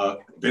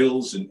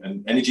bills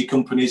and energy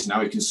companies, and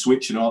how you can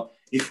switch and all.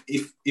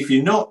 If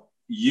you're not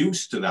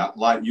used to that,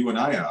 like you and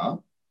I are,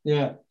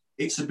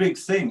 it's a big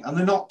thing. And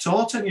they're not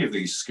taught any of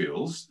these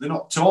skills. They're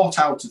not taught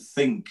how to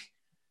think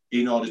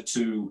in order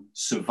to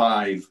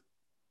survive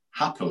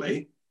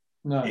happily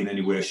in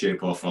any way,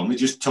 shape or form. They're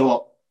just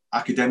taught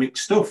academic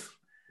stuff.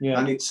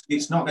 And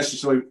it's not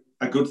necessarily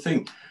a good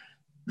thing.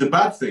 The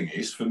bad thing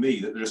is, for me,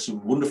 that there are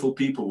some wonderful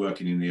people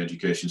working in the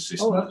education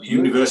system. At the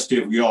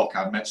University of York,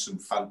 I've met some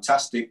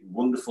fantastic,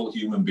 wonderful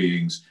human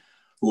beings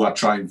who are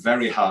trying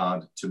very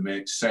hard to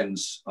make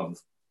sense of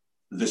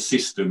the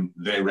system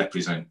they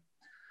represent.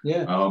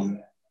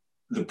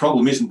 The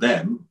problem isn't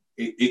them.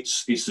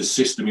 It's the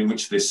system in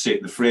which they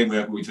sit, the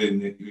framework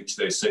within which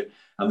they sit,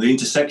 and the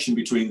intersection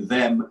between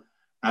them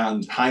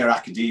and higher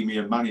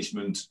academia,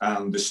 management,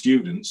 and the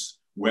students,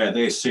 where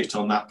they sit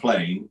on that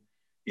plane,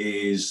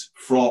 is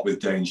fraught with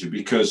danger,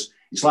 because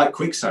it's like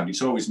quicksand.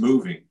 It's always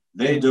moving.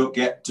 They don't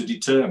get to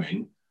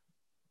determine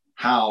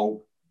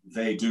how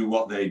they do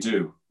what they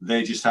do.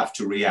 They just have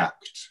to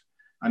react.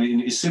 And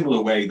in a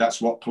similar way,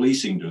 that's what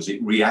policing does.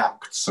 It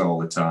reacts all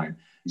the time.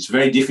 It's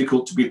very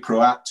difficult to be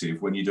proactive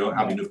when you don't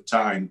have enough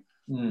time,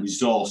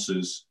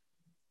 resources,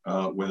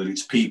 whether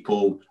it's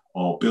people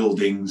or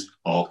buildings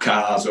or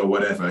cars or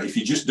whatever. If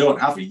you just don't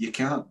have it, you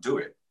can't do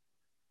it.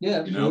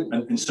 Yeah, you know.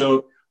 And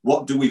so,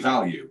 what do we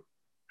value?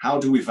 How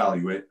do we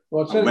value it?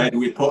 Well, and where do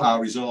we put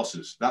our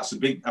resources? That's a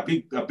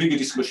bigger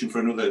discussion for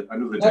another day.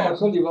 I'll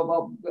tell you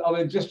what. I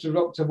mean, just to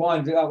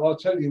wind it up, I'll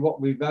tell you what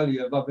we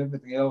value above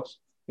everything else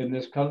in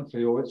this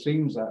country, or it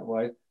seems that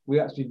way. We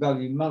actually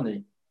value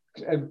money.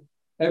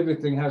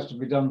 Everything has to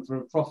be done for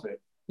a profit.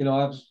 You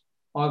know,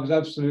 I was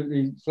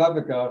absolutely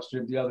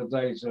flabbergasted the other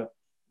day to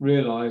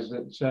realise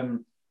that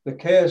the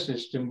care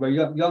system, where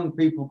young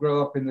people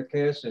grow up in the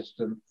care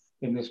system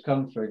in this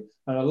country,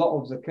 and a lot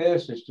of the care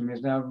system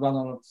is now run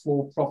on a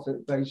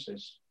for-profit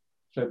basis.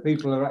 So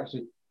people are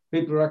actually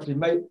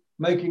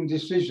making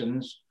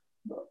decisions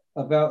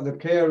about the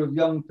care of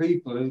young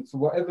people who, for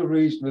whatever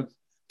reason, have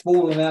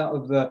fallen out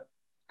of the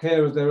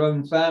care of their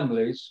own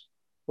families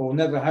or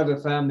never had a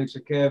family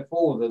to care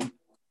for them.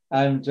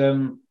 And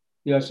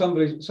you know,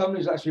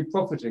 somebody's actually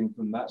profiting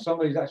from that.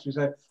 Somebody's actually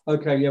saying,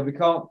 okay, yeah, we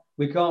can't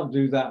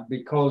do that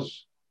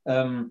because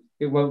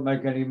it won't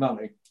make any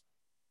money.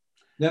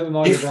 Never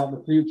mind about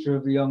the future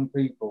of the young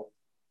people.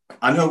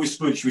 I know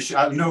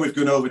I know we've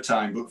gone over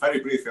time, but very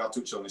briefly I'll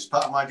touch on this.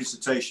 Part of my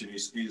dissertation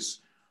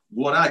is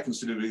what I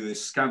consider to be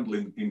this scandal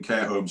in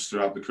care homes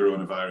throughout the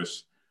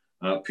coronavirus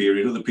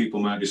period. Other people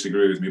might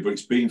disagree with me, but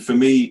it's been, for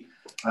me,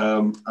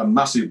 a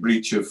massive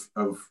breach of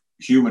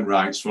human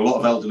rights for a lot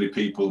of elderly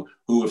people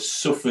who have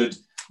suffered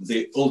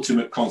the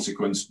ultimate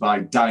consequence by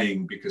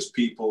dying because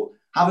people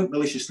haven't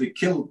maliciously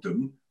killed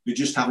them, they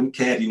just haven't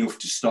cared enough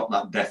to stop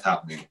that death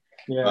happening.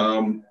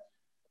 Yeah.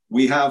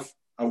 We have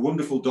a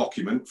wonderful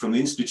document from the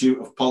Institute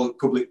of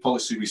Public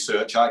Policy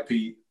Research,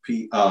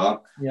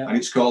 IPPR, and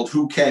it's called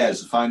Who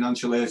Cares? The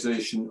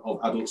Financialisation of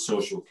Adult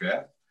Social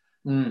Care,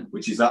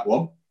 which is that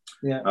one,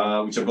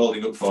 which I'm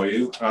holding up for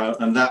you.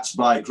 And that's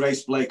by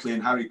Grace Blakely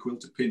and Harry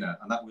Quilter Pinner.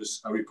 And that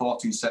was a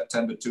report in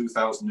September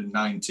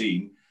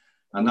 2019.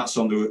 And that's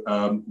on the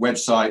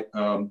website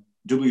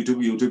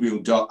www.ippr.org.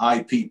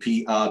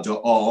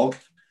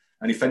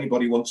 And if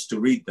anybody wants to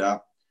read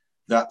that,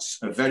 that's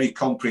a very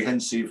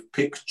comprehensive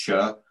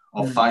picture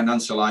of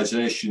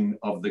financialisation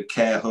of the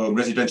care home,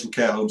 residential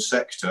care home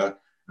sector,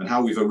 and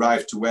how we've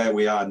arrived to where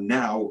we are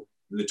now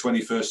in the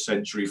 21st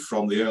century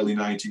from the early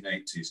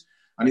 1980s.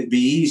 And it'd be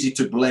easy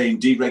to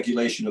blame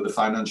deregulation of the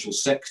financial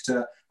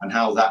sector and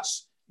how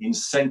that's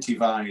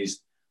incentivised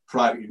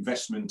private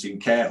investment in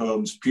care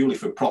homes purely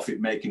for profit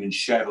making and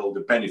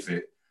shareholder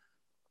benefit,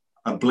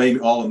 and blame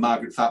it all on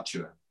Margaret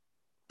Thatcher.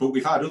 But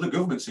we've had other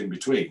governments in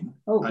between,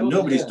 and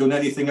nobody's done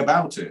anything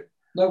about it.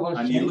 No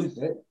one's changed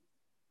it.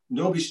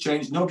 Nobody's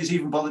changed. Nobody's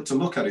even bothered to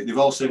look at it. They've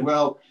all said,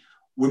 well,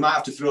 we might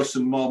have to throw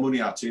some more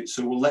money at it,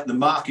 so we'll let the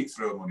market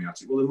throw money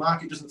at it. Well, the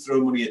market doesn't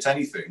throw money at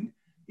anything.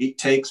 It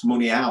takes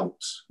money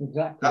out.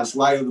 Exactly. That's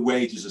why the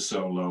wages are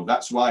so low.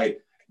 That's why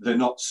they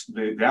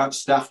aren't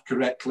staffed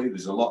correctly.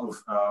 There's a lot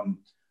of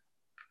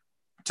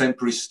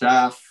temporary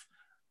staff.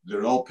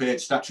 They're all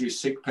paid statutory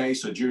sick pay.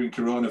 So during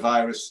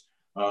coronavirus,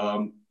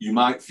 you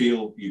might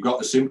feel you've got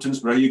the symptoms,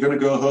 but are you going to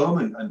go home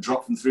and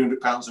drop from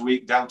 £300 a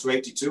week down to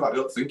 82? I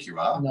don't think you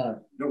are. No.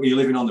 Not when you're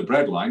living on the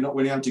breadline, not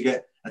when you have to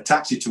get a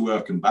taxi to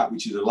work and back,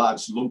 which is a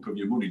large lump of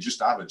your money just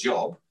to have a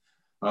job.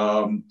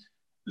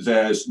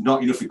 There's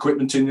not enough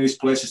equipment in these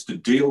places to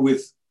deal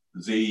with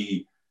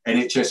the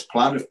NHS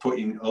plan of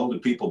putting older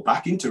people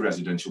back into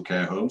residential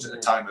care homes at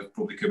a time of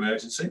public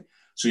emergency.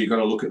 So you've got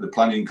to look at the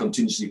planning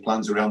contingency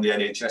plans around the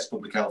NHS,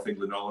 Public Health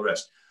England, and all the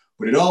rest.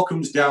 But it all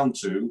comes down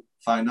to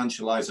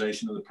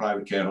financialisation of the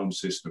private care home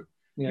system.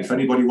 Yeah. If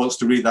anybody wants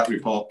to read that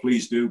report,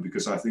 please do,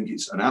 because I think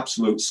it's an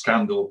absolute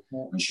scandal.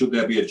 Yeah. And should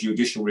there be a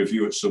judicial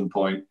review at some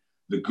point,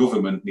 the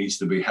government needs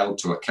to be held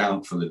to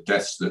account for the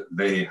deaths that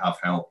they have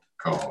helped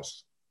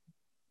cause.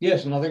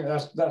 Yes, and I think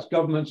that's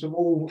governments of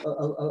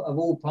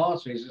all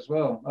parties as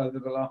well over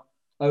the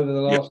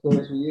last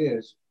 30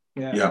 years.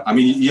 Yeah. Yeah, I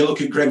mean, you look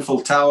at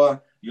Grenfell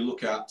Tower, you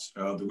look at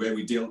the way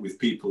we deal with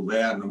people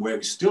there, and the way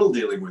we're still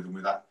dealing with them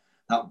with that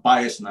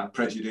bias and that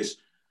prejudice.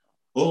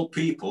 Old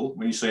people,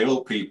 when you say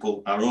old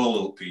people, are all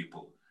old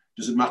people.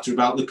 Doesn't matter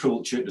about the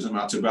culture, it doesn't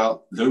matter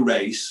about the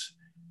race,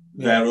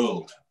 they're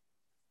old.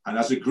 And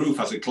as a group,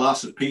 as a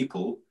class of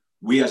people,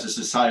 we as a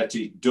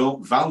society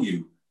don't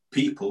value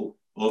people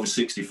over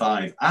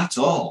 65 at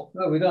all.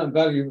 No, we don't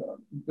value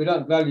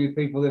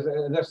people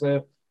unless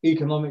they're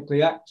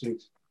economically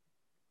active.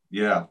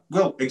 Yeah,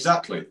 well,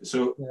 exactly.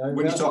 So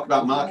when you talk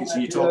about markets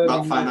and you talk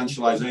about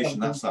financialisation,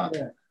 that's that.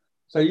 Yeah.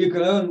 So you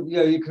can earn,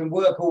 you can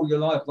work all your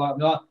life. Like,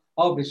 no,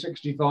 I'll be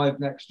 65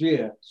 next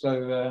year.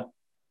 So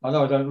I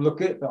know I don't look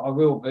it, but I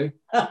will be.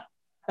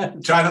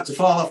 Try not to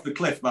fall off the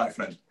cliff, my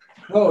friend.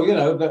 Well,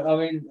 but I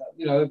mean,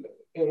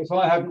 if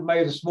I hadn't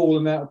made a small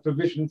amount of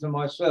provision for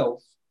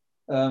myself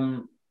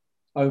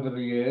over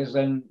the years,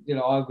 then,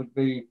 I would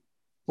be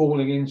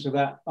falling into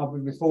that. I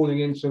would be falling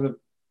into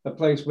a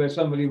place where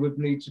somebody would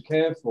need to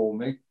care for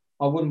me.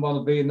 I wouldn't want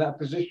to be in that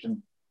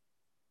position.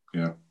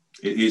 Yeah,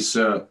 it is.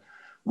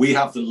 We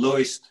have the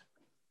lowest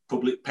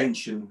public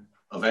pension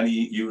of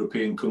any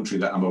European country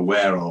that I'm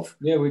aware of.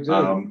 Yeah, we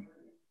do.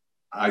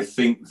 I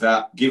think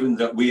that given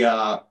that we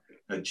are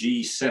a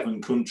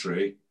G7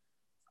 country,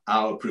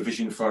 our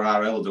provision for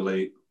our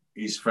elderly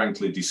is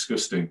frankly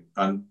disgusting.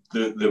 And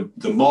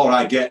the more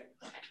I get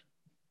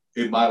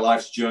in my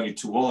life's journey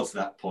towards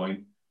that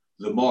point,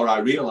 the more I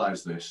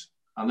realise this.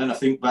 And then I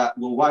think back,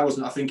 well, why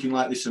wasn't I thinking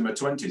like this in my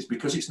 20s?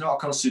 Because it's not a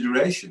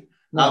consideration.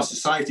 No. Our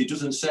society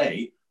doesn't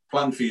say,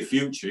 plan for your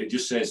future. It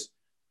just says,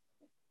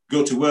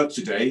 go to work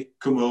today,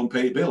 come home,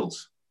 pay your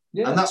bills.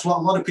 Yeah. And that's what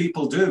a lot of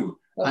people do.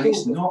 And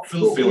it's not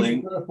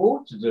fulfilling. What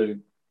afford to do.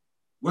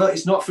 Well,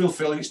 it's not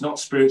fulfilling. It's not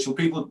spiritual.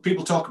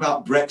 People talk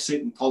about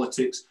Brexit and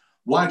politics.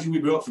 Why do we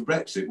vote for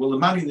Brexit? Well, the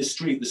man in the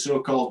street, the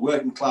so-called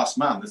working class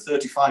man, the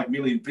 35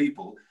 million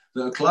people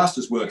that are classed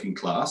as working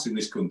class in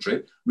this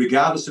country,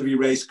 regardless of your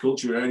race,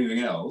 culture, or anything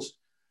else,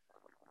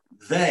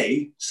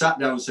 they sat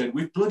down and said,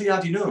 we've bloody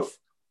had enough.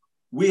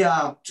 We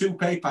are 2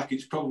 pay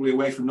packets probably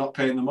away from not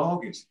paying the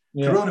mortgage.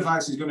 Yeah.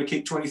 Coronavirus is going to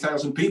kick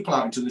 20,000 people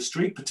out into the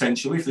street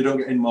potentially if they don't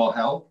get any more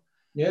help.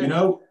 Yeah. You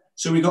know,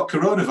 so we got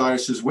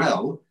coronavirus as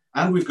well,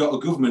 and we've got a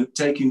government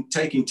taking,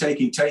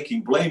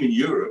 blaming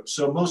Europe.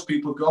 So most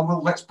people go,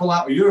 well, let's pull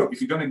out of Europe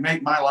if you're going to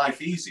make my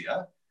life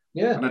easier.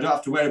 Yeah. And I don't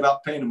have to worry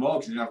about paying a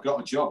mortgage and I've got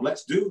a job.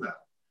 Let's do that.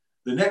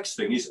 The next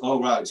thing is,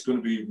 oh, right, it's going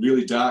to be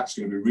really dark. It's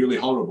going to be really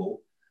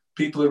horrible.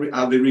 People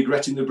are they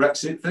regretting the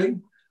Brexit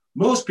thing?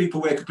 Most people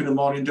wake up in the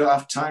morning and don't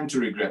have time to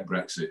regret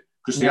Brexit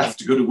because they have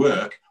to go to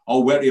work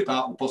or worry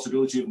about the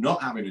possibility of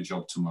not having a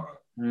job tomorrow.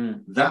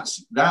 Mm.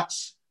 That's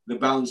the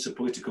balance of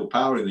political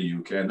power in the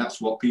UK, and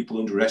that's what people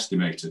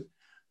underestimated.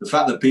 The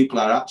fact that people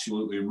are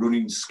absolutely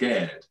running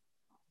scared.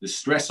 The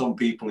stress on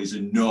people is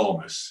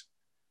enormous.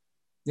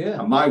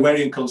 Yeah. And my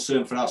worry and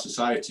concern for our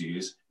society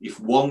is if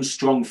one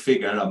strong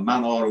figure, a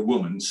man or a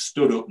woman,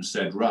 stood up and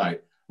said,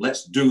 right,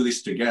 let's do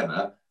this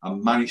together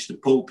and managed to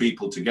pull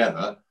people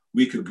together,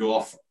 we could go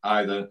off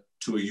either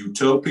to a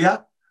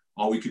utopia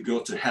or we could go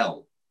to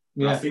hell.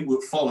 Yeah. And I think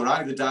we'll follow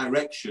either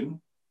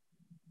direction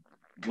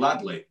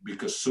gladly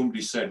because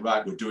somebody said,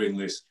 right, we're doing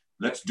this.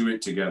 Let's do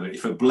it together.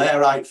 If a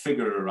Blairite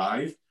figure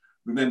arrived,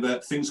 remember,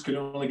 things can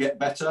only get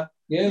better.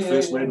 Yeah, the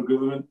first Labour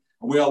government.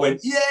 And we all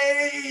went,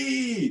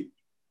 yay!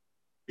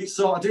 It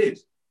sort of did,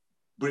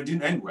 but it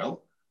didn't end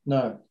well.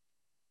 No.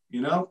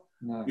 You know?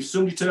 No. If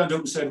somebody turned up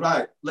and said,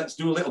 right, let's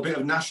do a little bit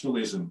of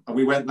nationalism, and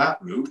we went that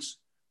route,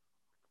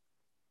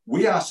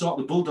 we are sort of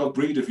the bulldog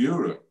breed of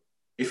Europe.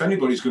 If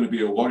anybody's going to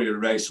be a warrior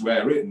race,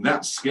 we're it, and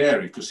that's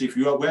scary, because if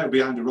we're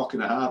behind a rock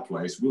in a hard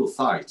place, we'll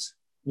fight.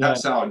 Yeah.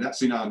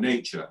 That's in our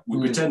nature. We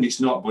pretend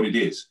it's not, but it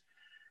is.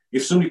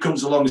 If somebody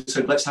comes along and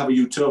said, let's have a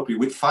utopia,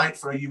 we'd fight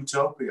for a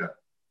utopia,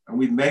 and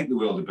we'd make the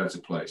world a better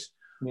place.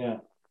 Yeah.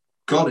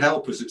 God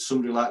help us that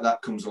somebody like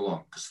that comes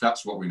along, because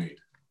that's what we need.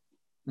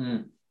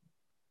 Mm.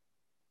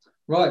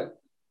 Right.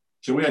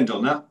 Shall we end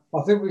on that?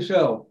 I think we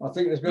shall. I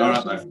think it's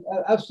been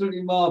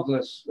absolutely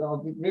marvellous. I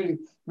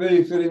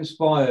really feel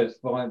inspired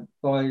by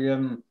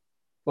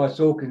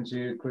talking to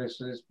you,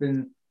 Chris. It's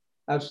been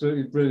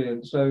absolutely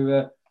brilliant.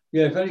 So,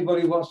 if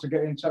anybody wants to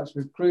get in touch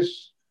with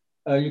Chris,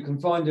 you can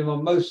find him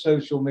on most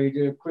social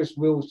media, Chris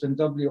Willsdon,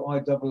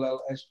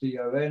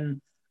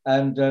 Willsdon.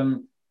 And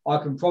I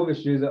can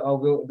promise you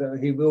that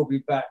he will be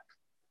back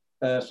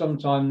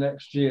sometime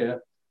next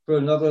year for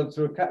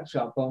a catch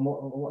up on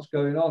what's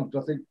going on.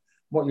 Because I think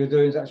what you're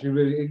doing is actually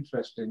really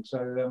interesting.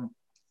 So